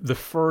the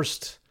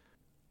first,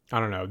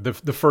 I don't know,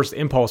 the first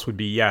impulse would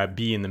be,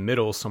 be in the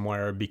middle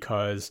somewhere,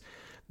 because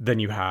then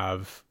you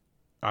have,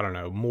 I don't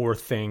know, more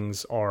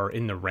things are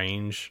in the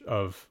range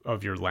of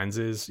your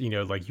lenses. You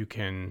know, like you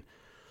can,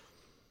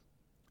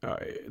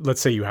 let's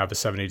say you have a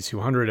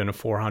 70-200 and a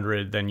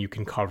 400, then you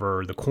can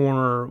cover the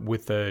corner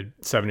with the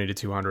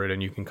 70-200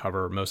 and you can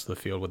cover most of the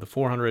field with the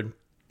 400.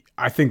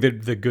 I think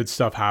that the good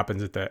stuff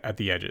happens at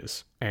the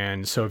edges.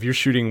 And so if you're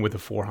shooting with a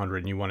 400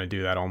 and you want to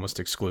do that almost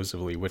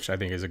exclusively, which I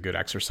think is a good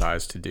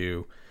exercise to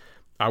do,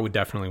 I would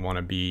definitely want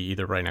to be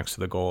either right next to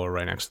the goal or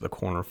right next to the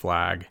corner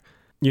flag.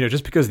 You know,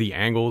 just because the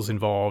angles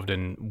involved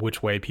and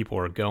which way people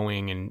are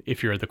going. And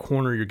if you're at the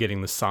corner, you're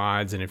getting the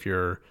sides. And if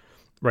you're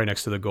right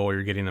next to the goal,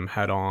 you're getting them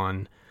head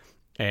on.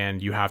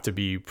 And you have to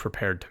be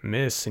prepared to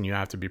miss, and you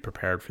have to be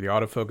prepared for the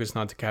autofocus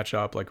not to catch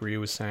up, like Ryu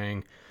was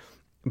saying.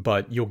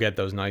 But you'll get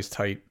those nice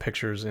tight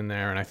pictures in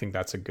there, and I think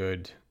it's a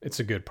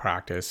good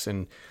practice.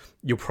 And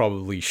you'll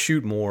probably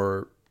shoot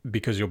more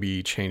because you'll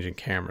be changing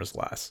cameras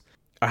less.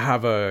 I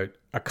have a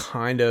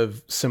kind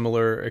of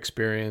similar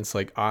experience.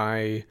 Like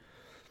I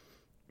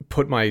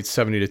put my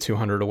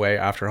 70-200 away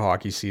after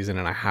hockey season,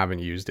 and I haven't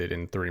used it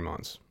in 3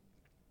 months.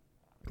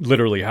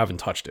 Literally haven't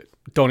touched it.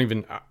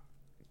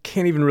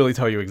 Can't even really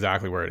tell you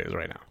exactly where it is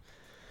right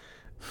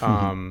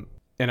now.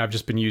 And I've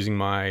just been using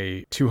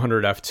my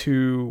 200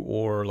 f2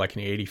 or like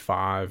an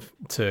 85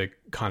 to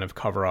kind of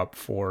cover up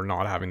for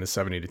not having the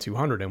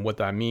 70-200. And what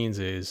that means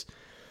is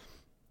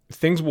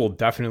things will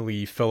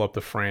definitely fill up the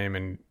frame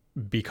and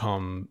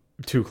become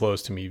too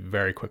close to me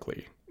very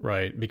quickly,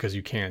 right? Because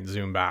you can't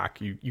zoom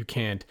back. You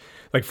can't,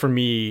 like for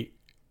me,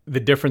 the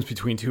difference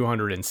between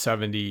 200 and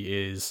 70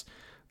 is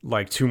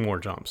like 2 more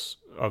jumps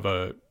of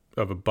a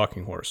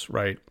bucking horse,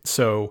 right?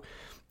 So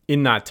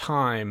in that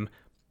time,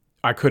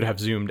 I could have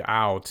zoomed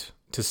out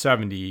to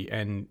 70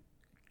 and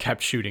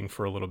kept shooting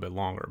for a little bit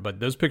longer, but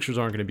those pictures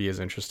aren't going to be as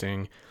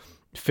interesting.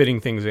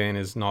 Fitting things in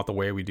is not the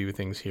way we do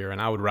things here.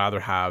 And I would rather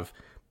have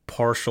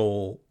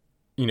partial,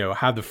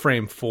 have the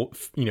frame full,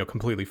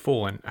 completely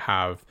full, and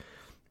have,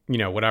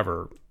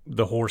 whatever,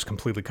 the horse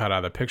completely cut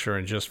out of the picture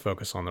and just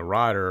focus on the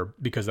rider,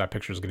 because that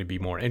picture is going to be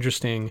more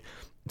interesting.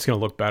 It's going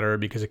to look better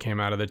because it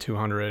came out of the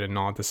 200 and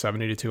not the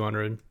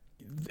 70-200.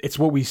 It's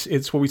what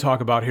we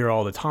talk about here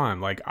all the time.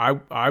 Like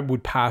I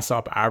would pass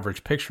up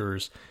average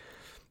pictures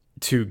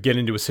to get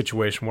into a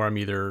situation where I'm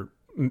either,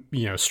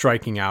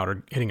 striking out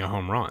or hitting a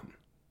home run.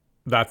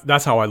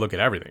 That's how I look at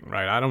everything,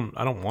 right? I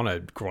don't want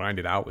to grind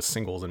it out with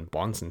singles and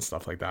bunts and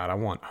stuff like that. I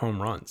want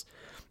home runs,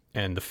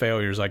 and the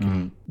failures I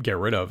can get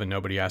rid of, and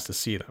nobody has to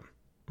see them,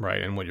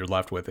 right? And what you're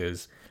left with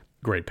is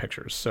great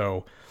pictures.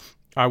 So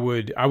I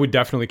would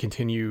definitely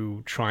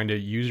continue trying to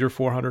use your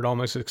 400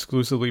 almost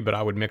exclusively, but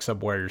I would mix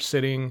up where you're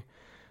sitting,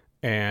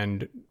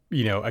 and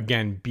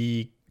again,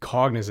 be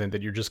cognizant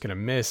that you're just going to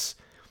miss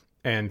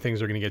and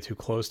things are going to get too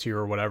close to you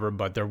or whatever,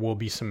 but there will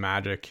be some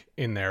magic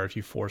in there if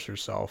you force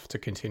yourself to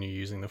continue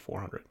using the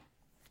 400.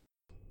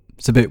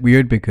 It's a bit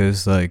weird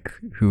because like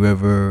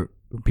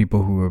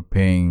people who are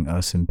paying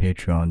us in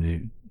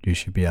Patreon, you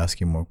should be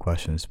asking more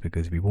questions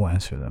because we will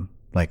answer them.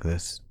 like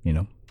this, you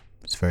know.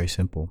 It's very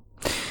simple.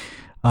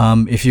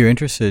 If you're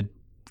interested,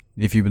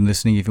 if you've been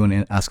listening, if you want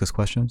to ask us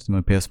questions, you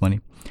want to pay us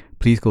money,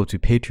 please go to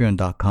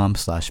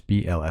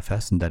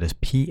patreon.com/BLFS, and that is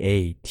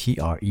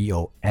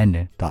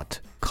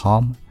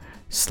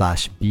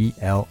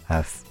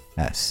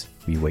patreon.com/BLFS.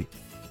 We wait.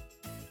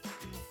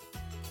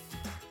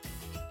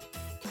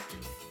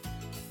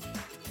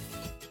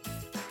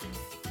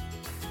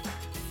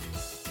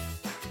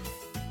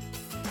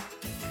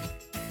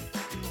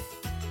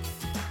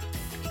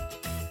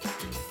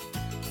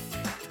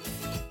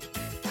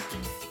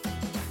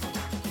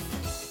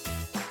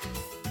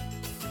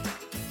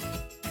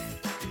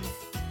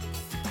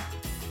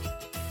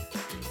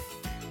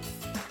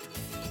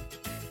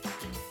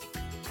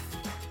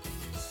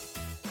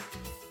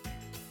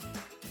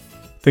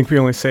 Think we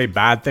only say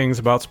bad things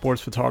about sports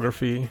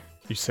photography?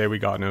 You say we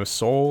got no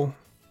soul?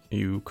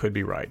 You could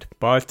be right.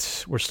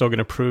 But we're still going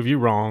to prove you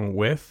wrong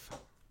with...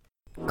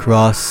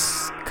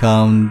 Cross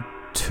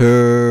counter.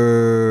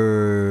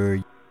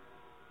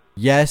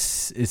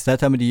 Yes, it's that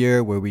time of the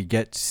year where we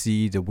get to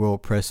see the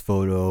World Press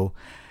photo.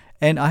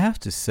 And I have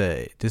to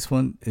say, this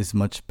one is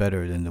much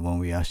better than the one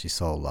we actually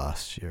saw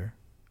last year.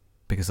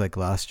 Because like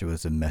last year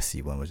was a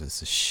messy one, which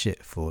is a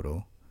shit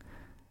photo.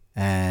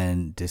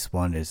 And this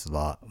one is a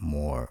lot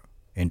more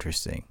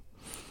interesting.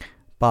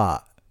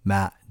 But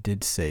Matt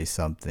did say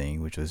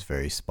something which was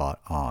very spot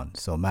on.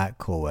 So Matt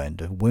Cohen,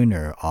 the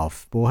winner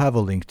of, we'll have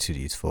a link to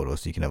these photos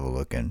so you can have a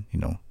look and,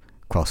 you know,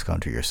 cross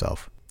counter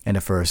yourself. And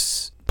the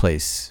first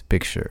place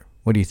picture.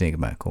 What do you think,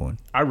 Matt Cohen?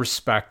 I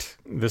respect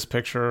this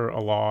picture a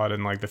lot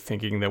and like the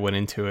thinking that went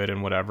into it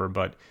and whatever,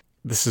 but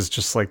this is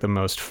just like the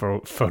most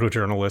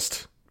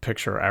photojournalist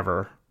picture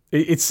ever.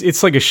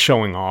 It's like a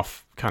showing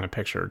off kind of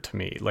picture to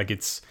me. Like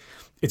it's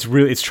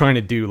trying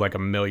to do like a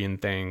million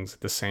things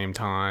at the same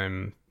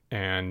time.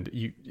 And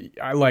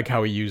I like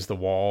how he used the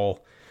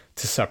wall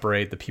to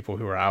separate the people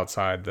who are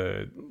outside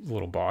the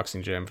little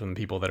boxing gym from the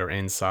people that are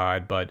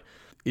inside. But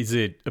is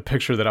it a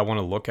picture that I want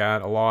to look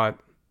at a lot?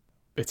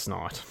 It's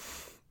not.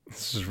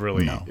 This is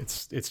really, no.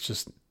 It's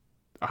just,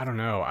 I don't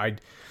know.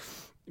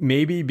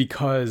 Maybe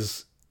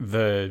because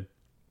the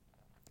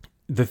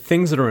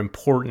things that are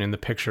important in the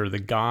picture, the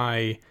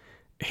guy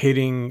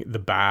hitting the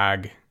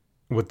bag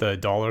with the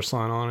dollar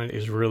sign on it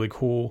is really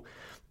cool,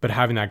 but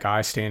having that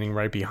guy standing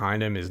right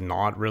behind him is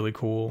not really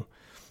cool.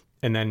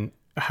 And then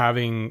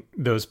having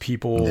those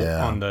people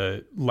on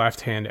the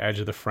left-hand edge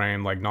of the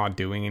frame, like not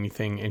doing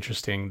anything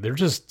interesting, they're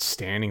just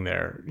standing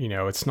there. You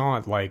know, it's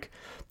not like,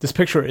 this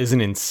picture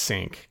isn't in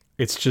sync.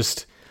 It's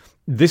just,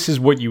 this is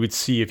what you would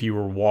see if you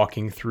were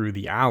walking through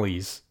the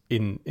alleys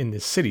in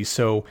this city.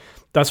 So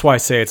that's why I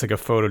say it's like a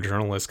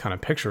photojournalist kind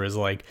of picture, is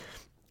like,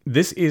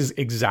 this is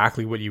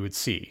exactly what you would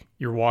see.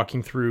 You're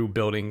walking through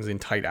buildings in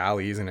tight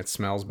alleys and it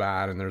smells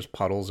bad and there's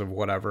puddles of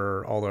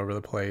whatever all over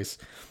the place.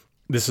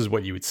 This is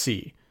what you would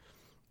see.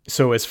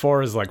 So as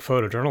far as like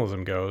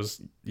photojournalism goes,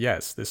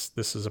 yes, this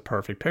is a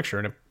perfect picture.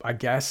 And I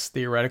guess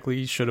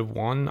theoretically should have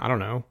won. I don't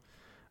know.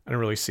 I didn't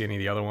really see any of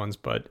the other ones,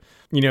 but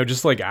you know,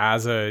 just like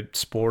as a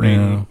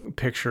sporting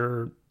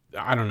picture,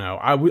 I don't know.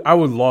 I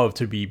would love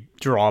to be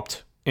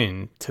dropped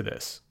into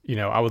this. You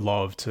know, I would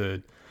love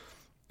to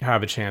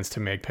have a chance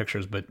to make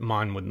pictures, but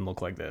mine wouldn't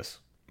look like this.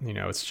 You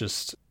know, it's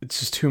just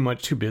too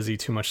much, too busy,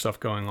 too much stuff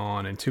going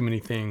on, and too many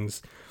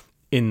things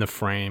in the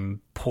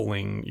frame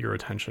pulling your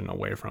attention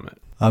away from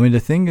it. I mean, the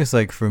thing is,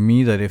 like, for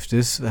me, that if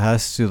this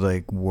has to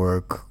like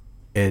work,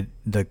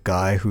 the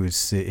guy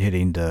who's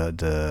hitting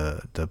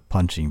the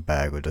punching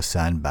bag or the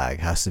sandbag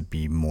has to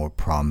be more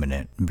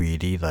prominent.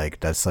 Really,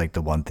 like that's like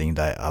the one thing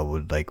that I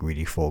would like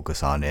really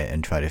focus on it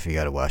and try to figure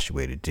out a wacky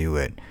way to do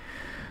it.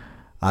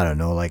 I don't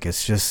know, like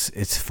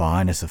it's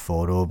fine, it's a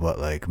photo, but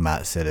like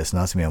Matt said, it's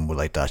not something I would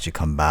like to actually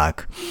come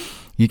back.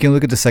 You can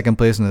look at the second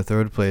place and the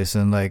third place,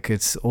 and like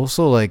it's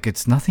also like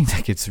it's nothing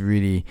like it's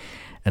really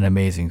an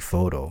amazing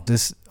photo.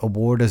 This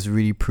award has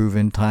really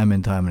proven time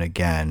and time and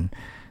again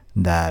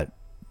that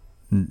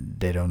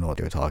they don't know what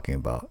they're talking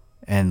about.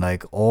 And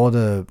like all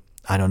the,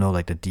 I don't know,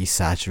 like the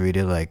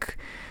desaturated like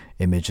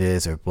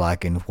images or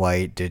black and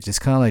white, they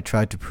just kind of like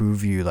tried to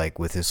prove you like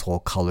with this whole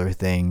color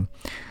thing.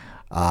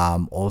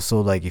 Also,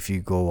 like if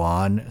you go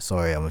on,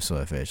 sorry, I'm just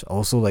gonna finish.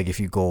 Also, like if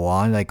you go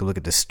on, like look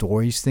at the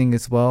stories thing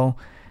as well,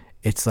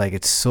 it's like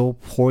it's so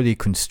poorly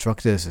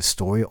constructed as a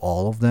story,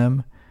 all of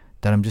them,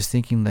 that I'm just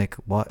thinking like,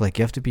 what? Like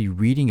you have to be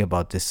reading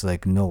about this to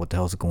like know what the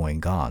hell's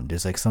going on.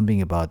 There's like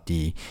something about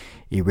the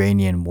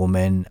Iranian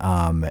woman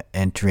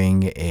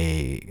entering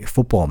a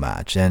football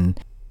match, and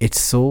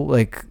it's so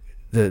like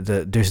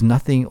there's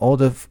nothing. All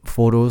the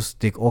photos,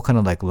 they all kind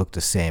of like look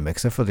the same,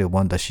 except for the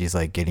one that she's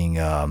like getting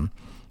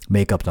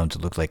makeup done to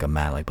look like a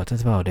man, like, but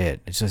that's about it.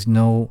 It's just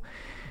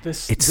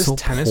this so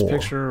tennis poor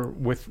picture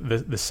with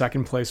the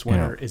second place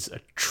winner is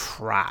a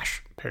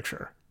trash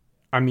picture.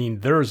 I mean,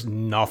 there's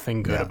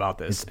nothing good about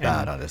this. It's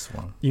bad on this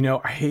one. You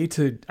know, I hate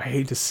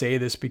to say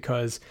this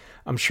because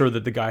I'm sure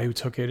that the guy who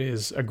took it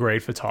is a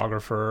great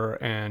photographer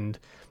and,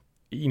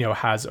 you know,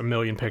 has a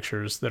million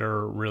pictures that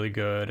are really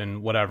good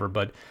and whatever,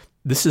 but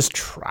this is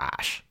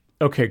trash.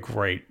 Okay,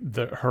 great.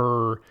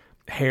 Her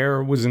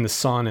hair was in the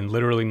sun and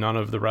literally none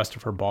of the rest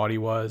of her body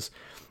was.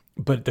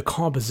 But the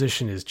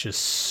composition is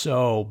just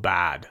so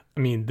bad.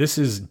 I mean, this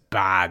is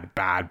bad.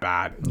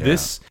 Yeah.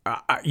 This,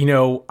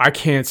 I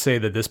can't say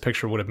that this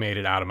picture would have made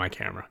it out of my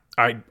camera.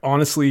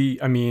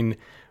 I mean,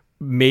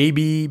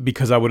 maybe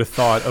because I would have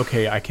thought,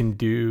 okay, I can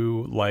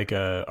do like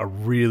a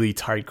really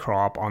tight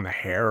crop on the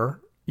hair,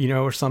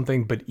 or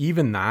something. But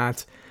even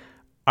that,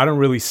 I don't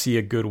really see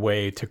a good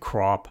way to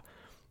crop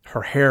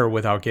her hair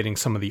without getting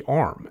some of the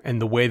arm.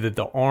 And the way that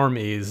the arm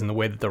is and the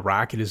way that the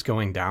racket is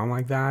going down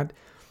like that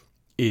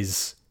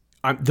is...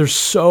 there's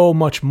so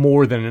much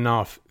more than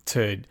enough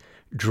to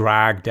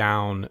drag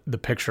down the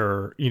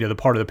picture, the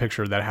part of the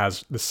picture that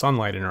has the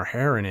sunlight and her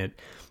hair in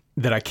it,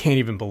 that I can't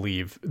even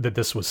believe that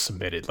this was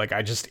submitted. Like,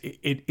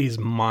 it is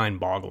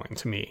mind-boggling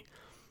to me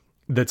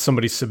that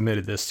somebody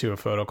submitted this to a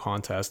photo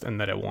contest and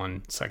that it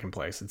won second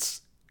place.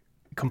 It's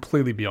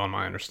completely beyond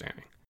my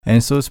understanding.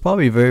 And so it's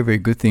probably a very, very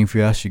good thing for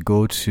you to actually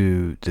go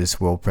to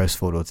this World Press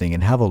Photo thing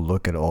and have a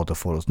look at all the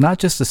photos, not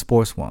just the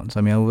sports ones.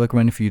 I mean, I would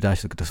recommend for you to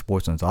actually look at the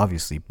sports ones,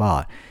 obviously,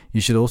 but you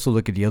should also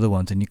look at the other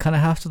ones, and you kind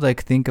of have to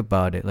like think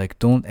about it. Like,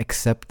 don't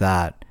accept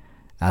that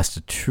as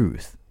the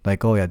truth.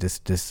 Like, oh yeah,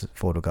 this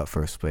photo got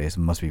first place, it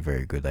must be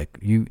very good. Like,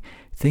 you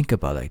think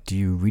about, like, do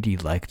you really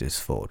like this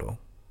photo?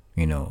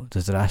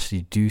 Does it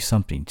actually do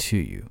something to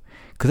you?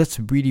 Because that's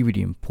really,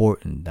 really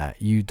important,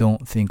 that you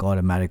don't think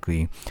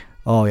automatically,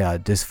 oh yeah,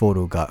 this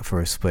photo got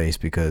first place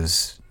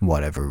because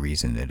whatever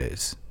reason it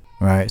is,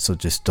 right? So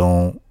just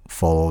don't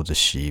follow the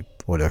sheep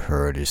or the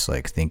herd. Just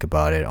like think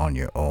about it on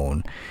your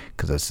own,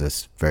 because that's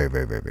just very,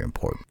 very, very, very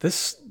important.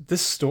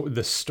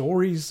 The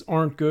stories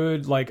aren't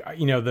good. Like,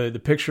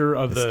 the picture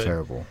of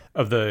terrible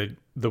of the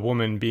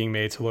woman being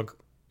made to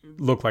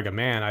look like a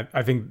man.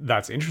 I think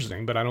that's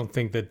interesting, but I don't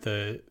think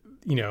that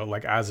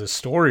like as a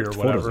story or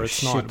whatever,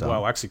 it's not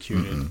well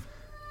executed. Mm-hmm.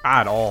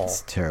 At all.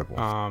 It's terrible.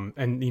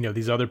 And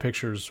these other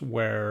pictures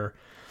where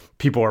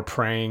people are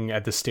praying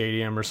at the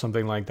stadium or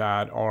something like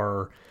that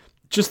are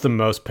just the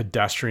most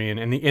pedestrian.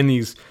 And in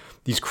these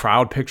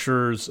crowd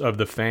pictures of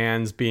the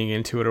fans being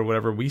into it or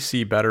whatever, we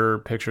see better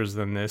pictures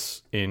than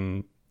this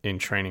in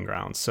training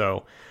grounds.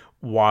 So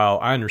while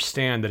I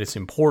understand that it's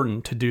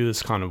important to do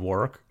this kind of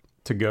work,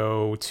 to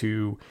go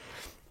to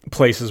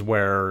places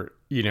where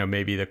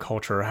maybe the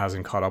culture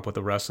hasn't caught up with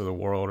the rest of the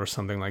world or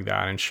something like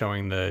that, and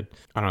showing the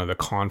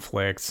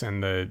conflicts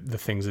and the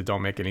things that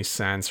don't make any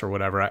sense or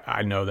whatever.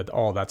 I know that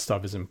all that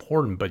stuff is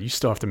important, but you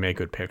still have to make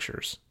good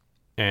pictures.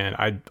 And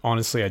I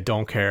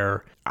don't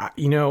care. I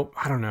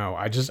don't know.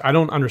 I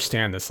don't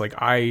understand this.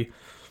 Like,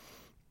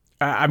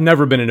 I've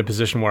never been in a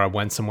position where I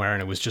went somewhere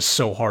and it was just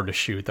so hard to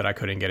shoot that I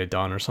couldn't get it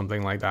done or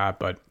something like that.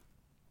 But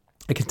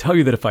I can tell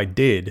you that if I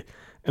did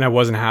and I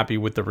wasn't happy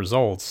with the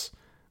results,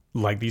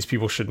 like, these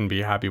people shouldn't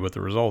be happy with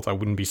the results, I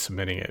wouldn't be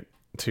submitting it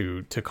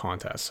to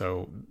contests.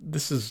 So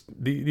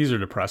these are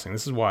depressing.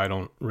 This is why I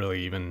don't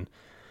really even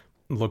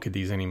look at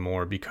these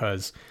anymore,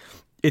 because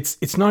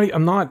it's not,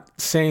 I'm not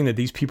saying that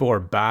these people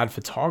are bad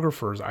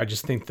photographers. I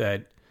just think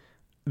that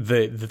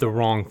the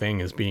wrong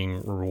thing is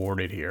being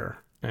rewarded here.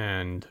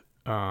 And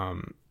I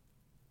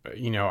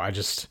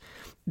just,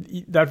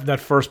 that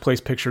first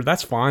place picture,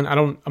 that's fine.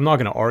 I'm not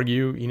going to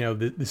argue,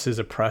 this is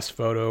a press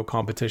photo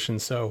competition.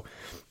 So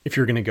if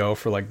you're going to go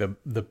for like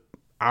the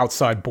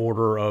outside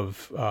border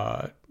of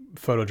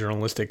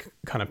photojournalistic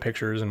kind of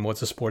pictures and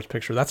what's a sports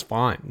picture, that's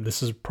fine.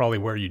 This is probably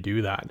where you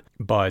do that,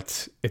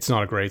 but it's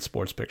not a great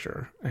sports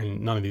picture, and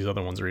none of these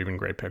other ones are even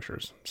great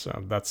pictures.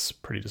 So that's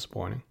pretty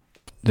disappointing.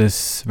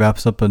 This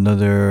wraps up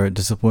another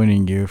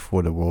disappointing year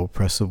for the World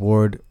Press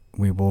Award.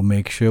 We will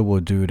make sure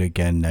we'll do it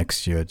again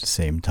next year at the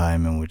same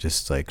time, and we'll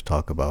just like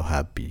talk about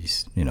how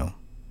these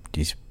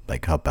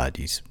like how bad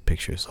these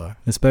pictures are.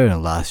 It's better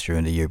than last year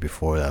and the year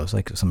before. That was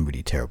like some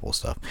really terrible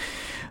stuff.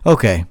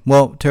 Okay,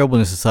 well,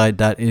 terribleness aside,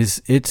 that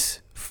is it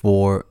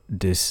for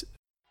this.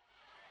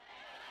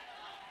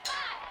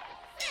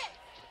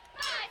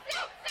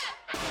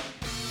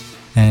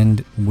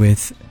 And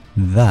with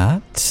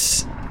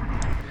that,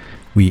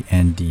 we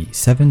end the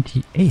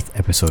 78th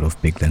episode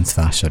of Big Lens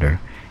Fast Shutter.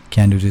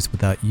 Can't do this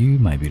without you,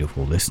 my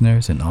beautiful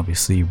listeners, and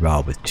obviously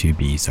Rob with 2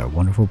 B's, our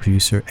wonderful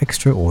producer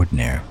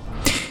extraordinaire.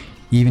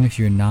 Even if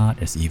you're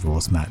not as evil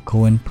as Matt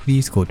Cohen,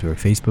 please go to our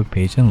Facebook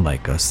page and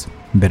like us.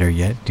 Better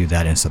yet, do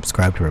that and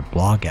subscribe to our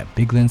blog at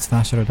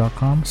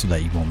biglensfastshutter.com so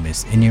that you won't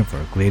miss any of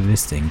our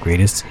latest and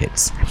greatest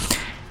hits.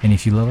 And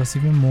if you love us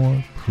even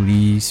more,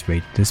 please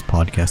rate this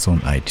podcast on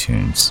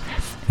iTunes.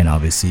 And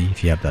obviously,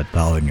 if you have that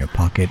dollar in your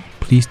pocket,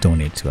 please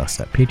donate to us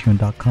at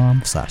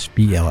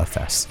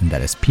patreon.com/BLFS. And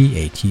that is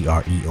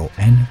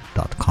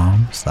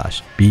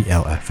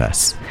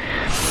patreon.com/BLFS.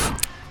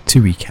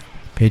 To recap,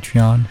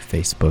 Patreon,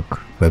 Facebook,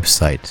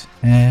 website,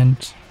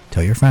 and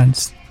tell your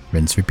friends.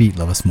 Rinse, repeat,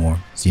 love us more.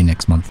 See you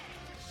next month.